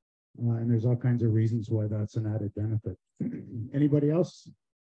corporations, and there's all kinds of reasons why that's an added benefit. Anybody else?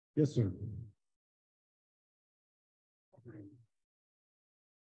 Yes, sir.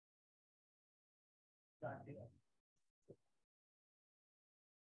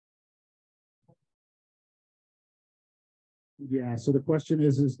 Yeah, so the question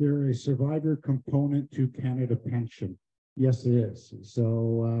is there a survivor component to Canada pension? Yes, there is.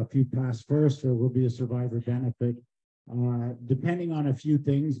 So if you pass first, there will be a survivor benefit. Depending on a few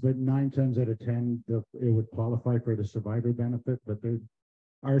things, but 9 times out of 10, it would qualify for the survivor benefit, but there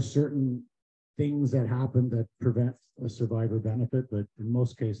are certain things that happen that prevent a survivor benefit, but in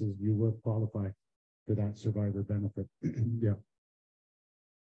most cases, you will qualify for that survivor benefit. Yeah.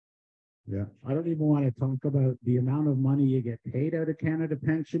 Yeah, I don't even want to talk about the amount of money you get paid out of Canada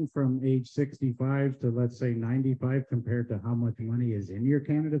pension from age 65 to, let's say, 95 compared to how much money is in your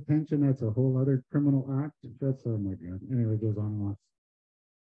Canada pension. That's a whole other criminal act. That's, oh my God. Anyway, it goes on and on.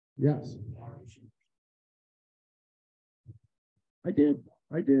 Yes. I did.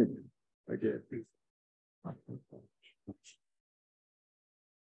 I did. I did.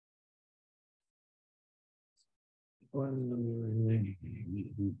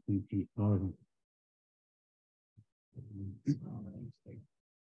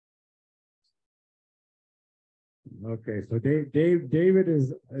 Okay, so David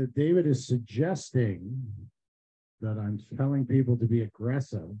is suggesting that I'm telling people to be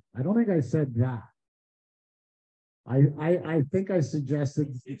aggressive. I don't think I said that. I think I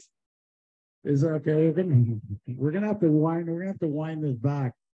suggested. Is that okay? We're gonna have to wind this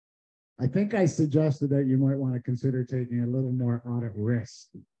back. I think I suggested that you might want to consider taking a little more audit risk,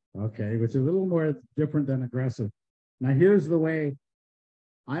 okay, which is a little more different than aggressive. Now, here's the way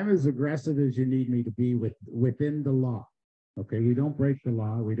I'm as aggressive as you need me to be within the law, okay? We don't break the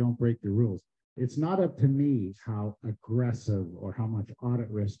law. We don't break the rules. It's not up to me how aggressive or how much audit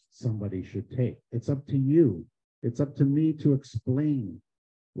risk somebody should take. It's up to you. It's up to me to explain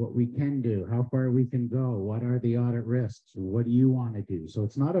what we can do, how far we can go, what are the audit risks, what do you want to do? So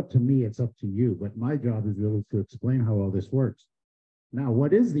it's not up to me, it's up to you. But my job is really to explain how all this works. Now,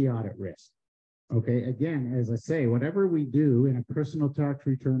 what is the audit risk? Okay, again, as I say, whatever we do in a personal tax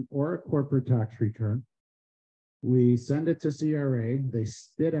return or a corporate tax return, we send it to CRA, they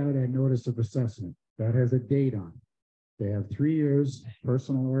spit out a notice of assessment that has a date on it. They have 3 years,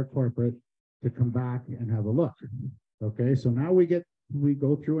 personal or corporate, to come back and have a look. Okay, so now we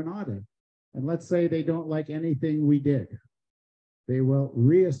go through an audit. And let's say they don't like anything we did. They will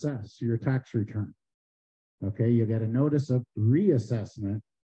reassess your tax return. Okay, you get a notice of reassessment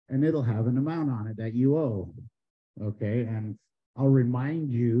and it'll have an amount on it that you owe. Okay, and I'll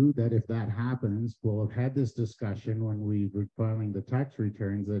remind you that if that happens, we'll have had this discussion when we were filing the tax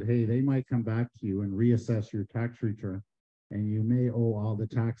returns that, hey, they might come back to you and reassess your tax return and you may owe all the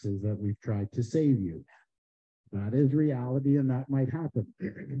taxes that we've tried to save you. That is reality and that might happen.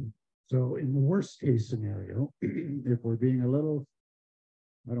 So in the worst case scenario, if we're being a little,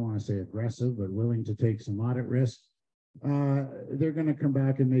 I don't want to say aggressive, but willing to take some audit risk, they're going to come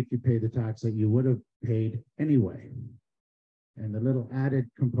back and make you pay the tax that you would have paid anyway. And the little added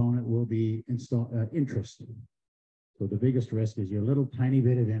component will be interest. So the biggest risk is your little tiny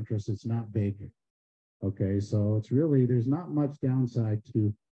bit of interest. It's not big. Okay, so it's really, there's not much downside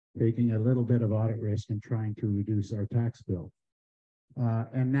to taking a little bit of audit risk and trying to reduce our tax bill.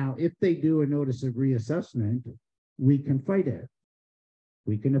 And now if they do a notice of reassessment, we can fight it.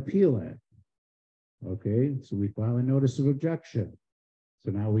 We can appeal it. Okay, so we file a notice of objection.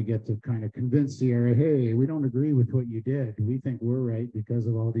 So now we get to kind of convince the CRA, hey, we don't agree with what you did. We think we're right because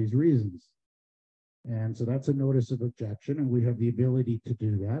of all these reasons. And so that's a notice of objection, and we have the ability to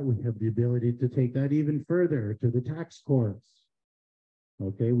do that. We have the ability to take that even further to the tax courts.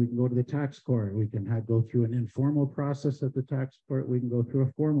 Okay, we can go to the tax court. We can go through an informal process at the tax court. We can go through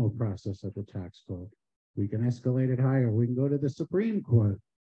a formal process at the tax court. We can escalate it higher. We can go to the Supreme Court.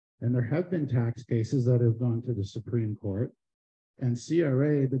 And there have been tax cases that have gone to the Supreme Court. And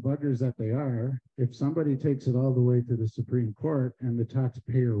CRA, the buggers that they are, if somebody takes it all the way to the Supreme Court and the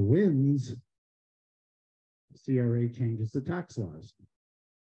taxpayer wins, CRA changes the tax laws.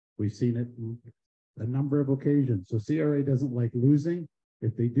 We've seen it a number of occasions. So CRA doesn't like losing.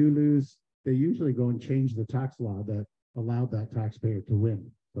 If they do lose, they usually go and change the tax law that allowed that taxpayer to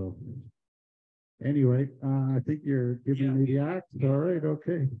win. So anyway, I think you're giving me the act. All right,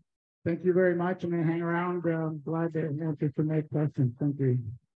 okay. Thank you very much. I'm going to hang around. I'm glad to answer some more questions. Thank you.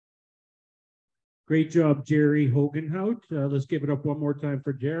 Great job, Gerry Hogenhout. Let's give it up one more time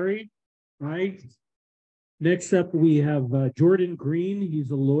for Gerry. Right. Next up, we have Jordan Green.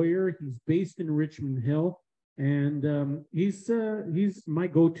 He's a lawyer. He's based in Richmond Hill. And he's my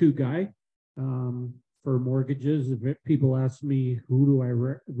go-to guy for mortgages. If people ask me who do I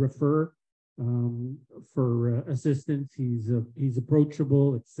refer for assistance, he's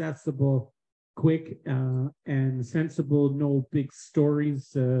approachable, accessible, quick and sensible, no big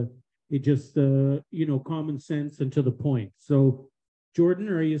stories. It just, common sense and to the point. So, Jordan,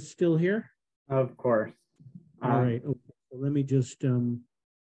 are you still here? Of course. All right. Okay. So let me just put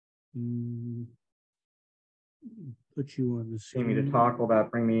you on the screen. Need me to talk. Will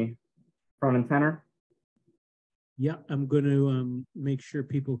that bring me front and center? Yeah, I'm going to make sure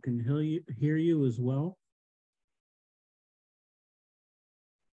people can hear you as well.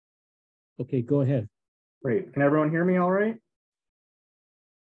 Okay, go ahead. Great. Can everyone hear me all right?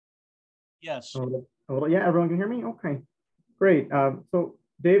 Yes. Yeah, everyone can hear me? Okay, great. So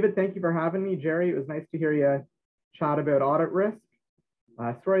David, thank you for having me. Gerry, it was nice to hear you chat about audit risk.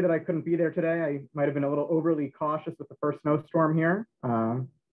 Sorry that I couldn't be there today. I might have been a little overly cautious with the first snowstorm here.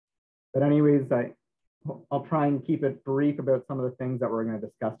 But anyways, I'll try and keep it brief about some of the things that we're going to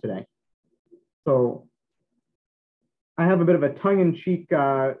discuss today. So I have a bit of a tongue-in-cheek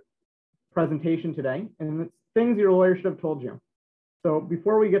presentation today, and it's things your lawyer should have told you. So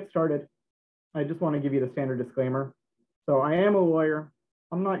before we get started, I just want to give you the standard disclaimer. So I am a lawyer.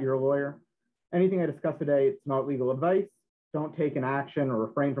 I'm not your lawyer. Anything I discuss today, it's not legal advice. Don't take an action or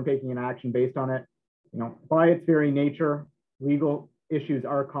refrain from taking an action based on it. By its very nature, legal issues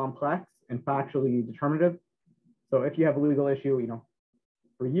are complex and factually determinative. So if you have a legal issue,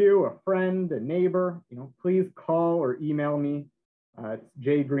 for you, a friend, a neighbor, please call or email me. It's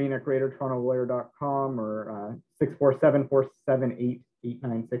jgreen@greatertorontolawyer.com or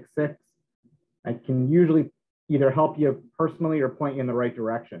 647-478-8966. I can usually either help you personally or point you in the right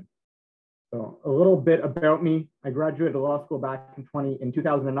direction. So a little bit about me. I graduated law school back in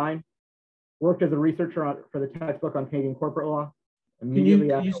 2009. Worked as a researcher for the textbook on Canadian corporate law. Can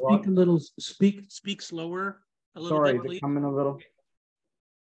you speak a little, speak slower a little Sorry, bit, is it coming a little?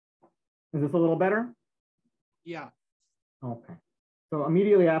 Is this a little better? Yeah. Okay. So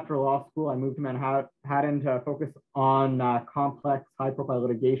immediately after law school, I moved to Manhattan to focus on complex, high-profile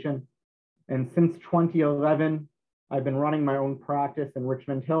litigation. And since 2011, I've been running my own practice in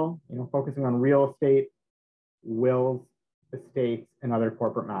Richmond Hill, focusing on real estate, wills, estates, and other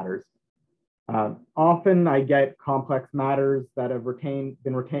corporate matters. Often I get complex matters that have been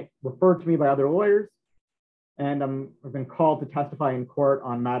referred to me by other lawyers, and I've been called to testify in court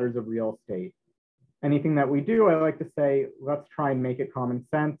on matters of real estate. Anything that we do, I like to say, let's try and make it common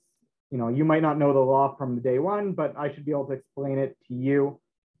sense. You might not know the law from the day one, but I should be able to explain it to you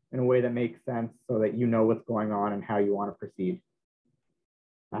in a way that makes sense so that you know what's going on and how you want to proceed.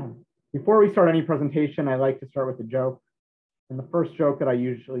 Before we start any presentation, I like to start with a joke. And the first joke that I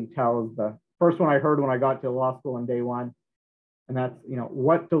usually tell is the first one I heard when I got to law school on day one. And that's,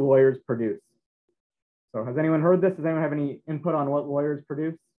 what do lawyers produce? So has anyone heard this? Does anyone have any input on what lawyers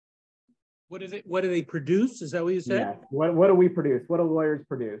produce? What is it? What do they produce? Is that what you said? Yeah. What do we produce? What do lawyers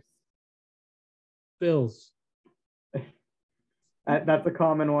produce? Bills. That's a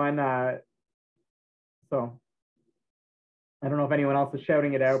common one. So I don't know if anyone else is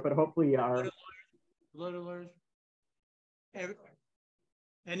shouting it out, but hopefully you are. Lawyers.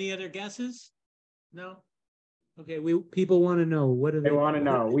 Any other guesses? No? Okay, people want to know. What do they want to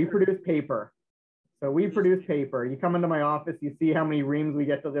know? We produce paper. So we produce paper. You come into my office, you see how many reams we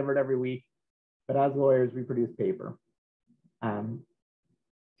get delivered every week. But as lawyers, we produce paper.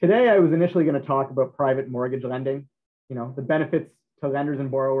 Today, I was initially going to talk about private mortgage lending, the benefits to lenders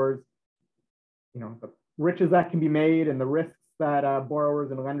and borrowers, the riches that can be made and the risks that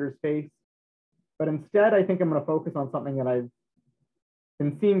borrowers and lenders face. But instead, I think I'm going to focus on something that I've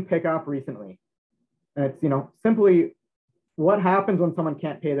been seeing pick up recently. And it's, simply what happens when someone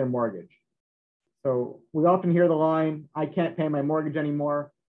can't pay their mortgage. So we often hear the line, I can't pay my mortgage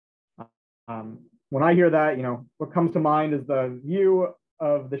anymore. When I hear that, what comes to mind is the view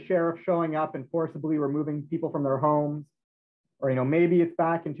of the sheriff showing up and forcibly removing people from their homes. Or, maybe it's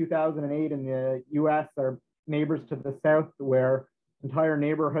back in 2008 in the US or neighbors to the south where entire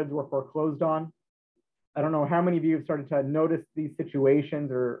neighborhoods were foreclosed on. I don't know how many of you have started to notice these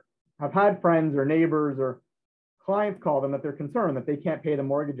situations or have had friends or neighbors or clients call them that they're concerned that they can't pay the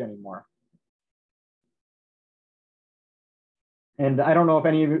mortgage anymore. And I don't know if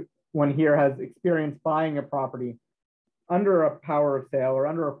anyone here has experienced buying a property under a power of sale or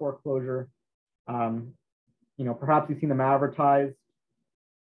under a foreclosure. Perhaps you've seen them advertised.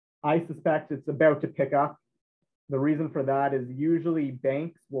 I suspect it's about to pick up. The reason for that is usually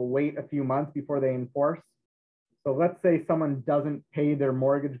banks will wait a few months before they enforce. So let's say someone doesn't pay their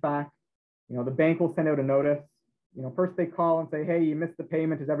mortgage back. The bank will send out a notice. First they call and say, hey, you missed the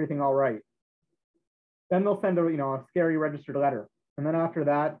payment. Is everything all right? Then they'll send a scary registered letter. And then after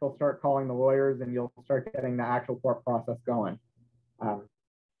that, they'll start calling the lawyers and you'll start getting the actual court process going.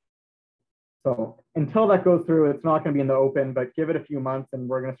 So until that goes through, it's not going to be in the open, but give it a few months and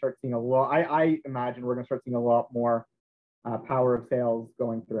we're going to start seeing a lot. I imagine we're going to start seeing a lot more power of sales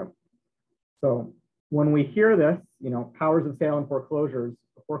going through. So when we hear this, powers of sale and foreclosures,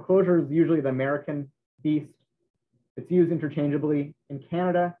 foreclosure is usually the American beast. It's used interchangeably. In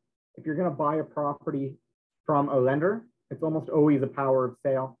Canada, if you're going to buy a property from a lender, it's almost always a power of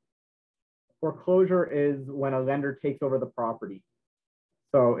sale. Foreclosure is when a lender takes over the property.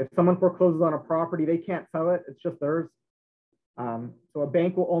 So if someone forecloses on a property, they can't sell it, it's just theirs. So a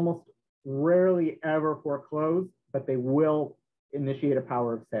bank will almost rarely ever foreclose, but they will initiate a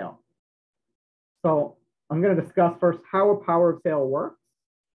power of sale. So I'm going to discuss first how a power of sale works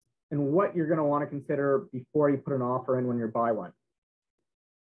and what you're going to want to consider before you put an offer in when you buy one.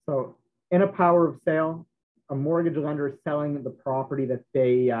 So in a power of sale, a mortgage lender is selling the property that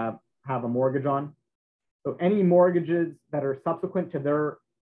they have a mortgage on. So any mortgages that are subsequent to their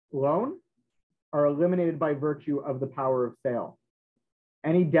loan are eliminated by virtue of the power of sale.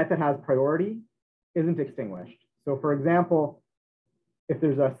 Any debt that has priority isn't extinguished. So for example, if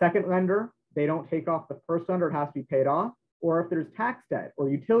there's a second lender, they don't take off the first lender, it has to be paid off. Or if there's tax debt or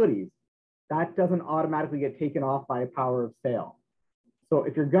utilities, that doesn't automatically get taken off by a power of sale. So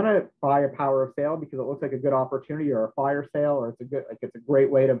if you're gonna buy a power of sale because it looks like a good opportunity or a fire sale, or it's a great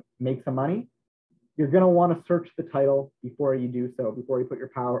way to make some money, you're going to want to search the title before you do so, before you put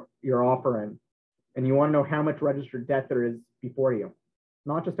your offer in. And you want to know how much registered debt there is before you,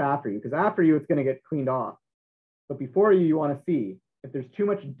 not just after you, because after you, it's going to get cleaned off. But before you, you want to see if there's too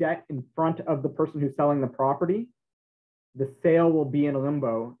much debt in front of the person who's selling the property, the sale will be in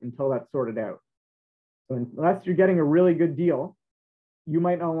limbo until that's sorted out. So unless you're getting a really good deal, you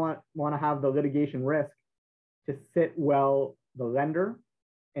might not want to have the litigation risk to sit while the lender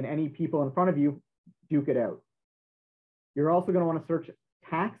and any people in front of you duke it out. You're also going to want to search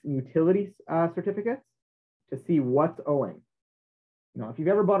tax and utility certificates to see what's owing. If you've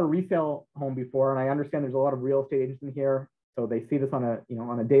ever bought a resale home before, and I understand there's a lot of real estate agents in here, so they see this on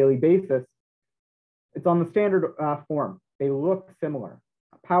a daily basis, it's on the standard form. They look similar.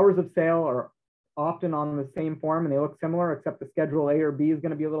 Powers of sale are often on the same form and they look similar, except the Schedule A or B is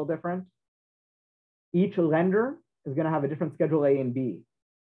going to be a little different. Each lender is going to have a different Schedule A and B.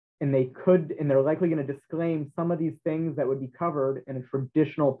 And they're likely going to disclaim some of these things that would be covered in a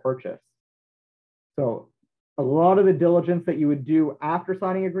traditional purchase. So a lot of the diligence that you would do after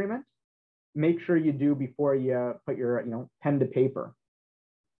signing agreement, make sure you do before you put your pen to paper.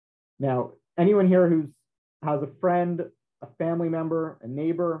 Now, anyone here has a friend, a family member, a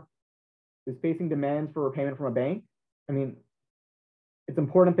neighbor who's facing demands for repayment from a bank, it's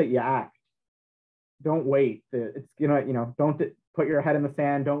important that you act. Don't wait. Don't put your head in the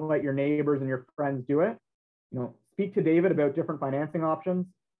sand. Don't let your neighbors and your friends do it. Speak to David about different financing options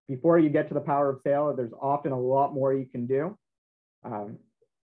before you get to the power of sale. There's often a lot more you can do.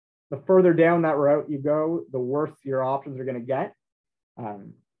 The further down that route you go, the worse your options are going to get.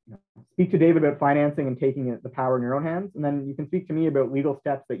 Speak to David about financing and taking the power in your own hands. And then you can speak to me about legal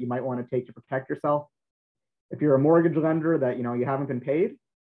steps that you might want to take to protect yourself. If you're a mortgage lender that you haven't been paid,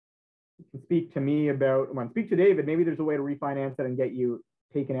 you can speak to me about, speak to David, maybe there's a way to refinance it and get you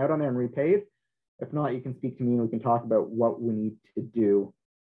taken out on there and repaid. If not, you can speak to me and we can talk about what we need to do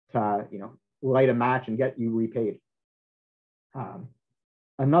to, light a match and get you repaid.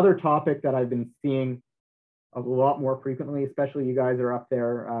 Another topic that I've been seeing a lot more frequently, especially you guys are up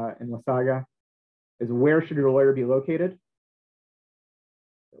there in Wasaga, is where should your lawyer be located?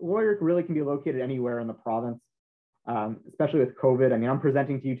 A lawyer really can be located anywhere in the province. Especially with COVID. I'm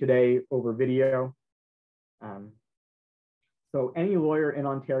presenting to you today over video. So any lawyer in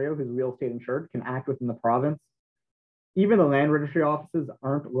Ontario who's real estate insured can act within the province. Even the land registry offices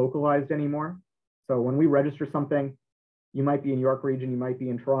aren't localized anymore. So when we register something, you might be in York Region, you might be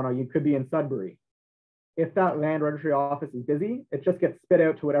in Toronto, you could be in Sudbury. If that land registry office is busy, it just gets spit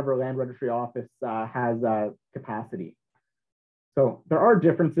out to whatever land registry office has capacity. So there are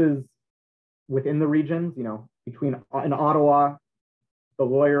differences within the regions, between in Ottawa, the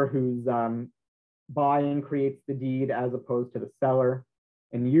lawyer who's buying creates the deed as opposed to the seller.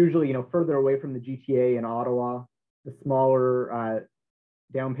 And usually, further away from the GTA in Ottawa, the smaller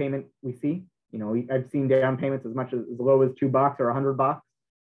down payment we see. I've seen down payments as much as low as $2 or $100.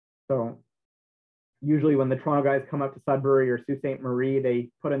 So usually when the Toronto guys come up to Sudbury or Sault Ste. Marie,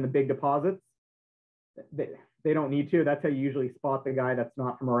 they put in the big deposits. They don't need to. That's how you usually spot the guy that's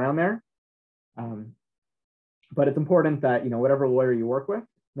not from around there. But it's important that, whatever lawyer you work with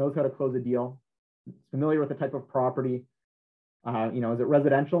knows how to close a deal, is familiar with the type of property. Is it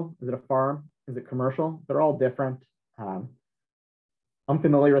residential? Is it a farm? Is it commercial? They're all different. I'm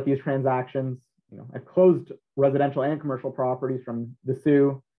familiar with these transactions. You know, I've closed residential and commercial properties from the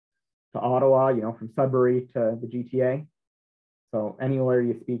Sioux to Ottawa, you know, from Sudbury to the GTA. So any lawyer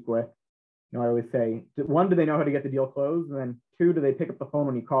you speak with, you know, I always say, one, do they know how to get the deal closed? And then two, do they pick up the phone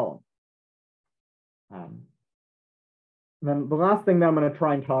when you call them? And then the last thing that I'm going to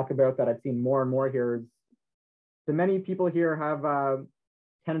try and talk about that I've seen more and more here is, do many people here have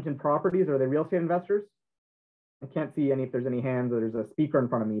tenanted properties? Are they real estate investors? I can't see any if there's any hands. There's a speaker in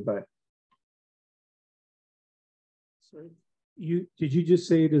front of me, but. Sorry. Did you just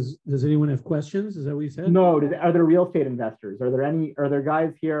say, does anyone have questions? Is that what you said? No, are there real estate investors? Are there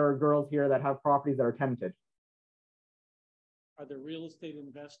guys here or girls here that have properties that are tenanted? Are there real estate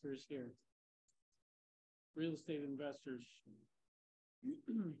investors here? Real estate investors.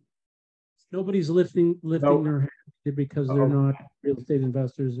 Nobody's lifting Nope. their hand because they're not real estate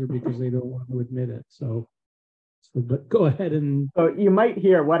investors or because they don't want to admit it. So but go ahead and. So you might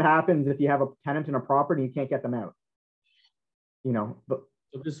hear what happens if you have a tenant in a property, you can't get them out. You know, but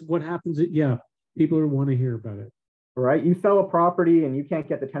So this what happens. Yeah, people want to hear about it. Right, you sell a property and you can't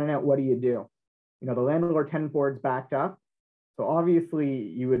get the tenant out. What do? You know, the landlord-tenant board's backed up. So obviously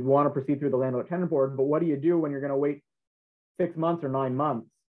you would want to proceed through the landlord-tenant board, but what do you do when you're going to wait 6 months or 9 months?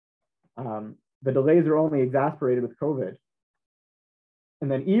 The delays are only exacerbated with COVID.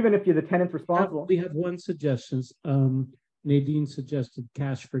 And then even if you're the tenant's responsible. We have one suggestion. Nadine suggested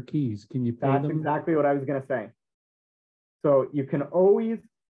cash for keys. Can you pay them? That's exactly what I was going to say. So you can always,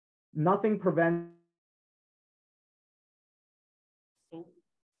 nothing prevents.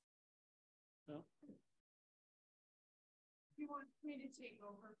 You want me to take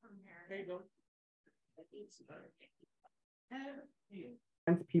over from here? There you go.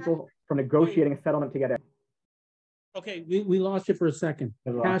 People from negotiating a settlement to get it. Okay, we lost you for a second.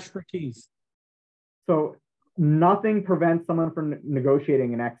 Cash for keys. So nothing prevents someone from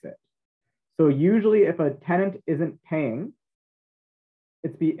negotiating an exit. So usually if a tenant isn't paying,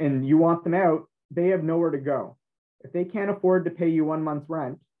 and you want them out, they have nowhere to go. If they can't afford to pay you 1 month's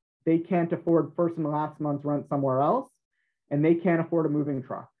rent, they can't afford first and last month's rent somewhere else, and they can't afford a moving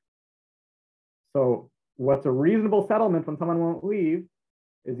truck. So what's a reasonable settlement when someone won't leave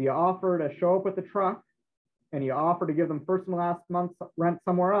is you offer to show up with the truck and you offer to give them first and last month's rent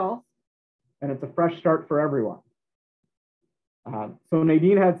somewhere else, and it's a fresh start for everyone. So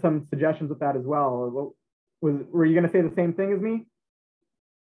Nadine had some suggestions with that as well. Were you going to say the same thing as me?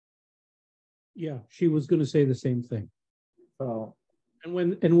 Yeah, she was going to say the same thing. So, and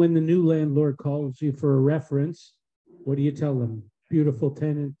when the new landlord calls you for a reference, what do you tell them? Beautiful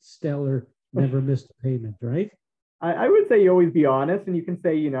tenant, stellar, never missed a payment, right? I would say you always be honest, and you can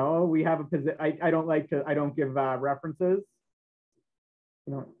say, you know, we have a position. I don't give references.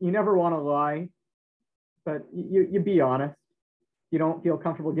 You know, you never want to lie, but you be honest. You don't feel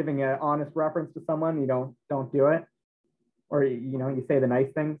comfortable giving an honest reference to someone, you don't do it, or you know, you say the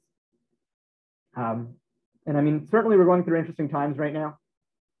nice things. And I mean, certainly we're going through interesting times right now.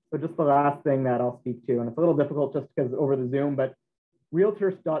 So just the last thing that I'll speak to, and it's a little difficult just because over the Zoom, but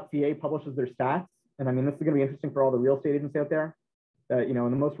Realtors.ca publishes their stats. And I mean, this is going to be interesting for all the real estate agents out there. That, you know,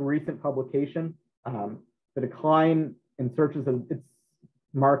 in the most recent publication, the decline in searches, it's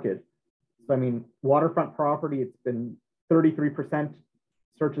marked. So I mean, waterfront property, it's been 33%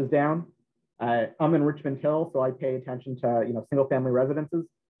 searches down. I'm in Richmond Hill, so I pay attention to, you know, single family residences.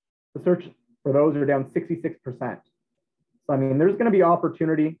 The search for those are down 66%. So I mean, there's going to be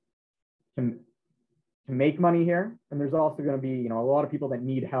opportunity to make money here, and there's also going to be, you know, a lot of people that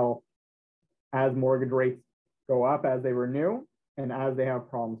need help as mortgage rates go up, as they renew, and as they have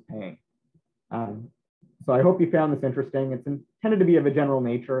problems paying. So I hope you found this interesting. It's intended to be of a general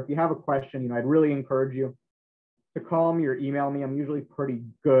nature. If you have a question, you know, I'd really encourage you to call me or email me. I'm usually pretty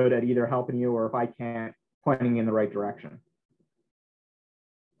good at either helping you, or if I can't, pointing you in the right direction.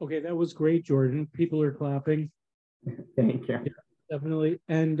 Okay, that was great, Jordan. People are clapping. Thank you. Yeah, definitely.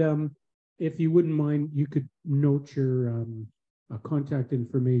 And if you wouldn't mind, you could note your contact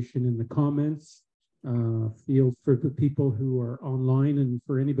information in the comments field for the people who are online, and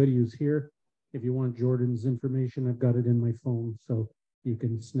for anybody who's here. If you want Jordan's information, I've got it in my phone, so you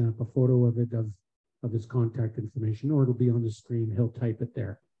can snap a photo of it of his contact information, or it'll be on the screen. He'll type it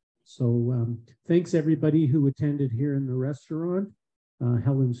there. So thanks everybody who attended here in the restaurant.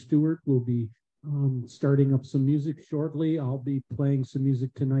 Helen Stewart will be starting up some music shortly. I'll be playing some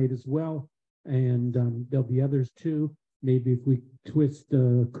music tonight as well, and there'll be others too. Maybe if we twist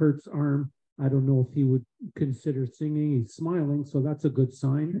Kurt's arm, I don't know if he would consider singing. He's smiling, so that's a good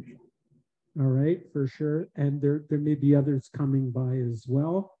sign. All right, for sure. And there may be others coming by as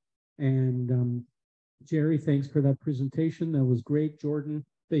well. And Gerry, thanks for that presentation. That was great. Jordan,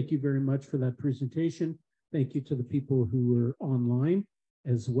 thank you very much for that presentation. Thank you to the people who were online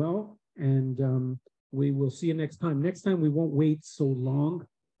as well. And we will see you next time. Next time, we won't wait so long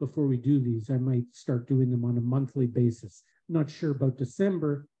before we do these. I might start doing them on a monthly basis. Not sure about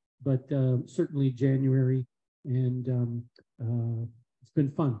December, but certainly January. And it's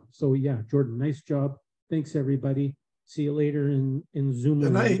been fun. So yeah, Jordan, nice job. Thanks, everybody. See you later in Zoom.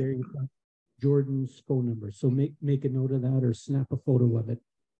 Good night. There you go. Jordan's phone number. So make a note of that or snap a photo of it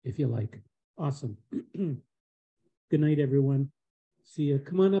if you like. Awesome. Good night, everyone. See you.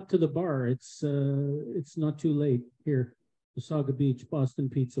 Come on up to the bar. It's not too late here. Wasaga Beach, Boston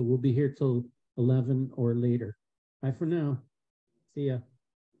Pizza. We'll be here till 11 or later. Bye for now. See ya.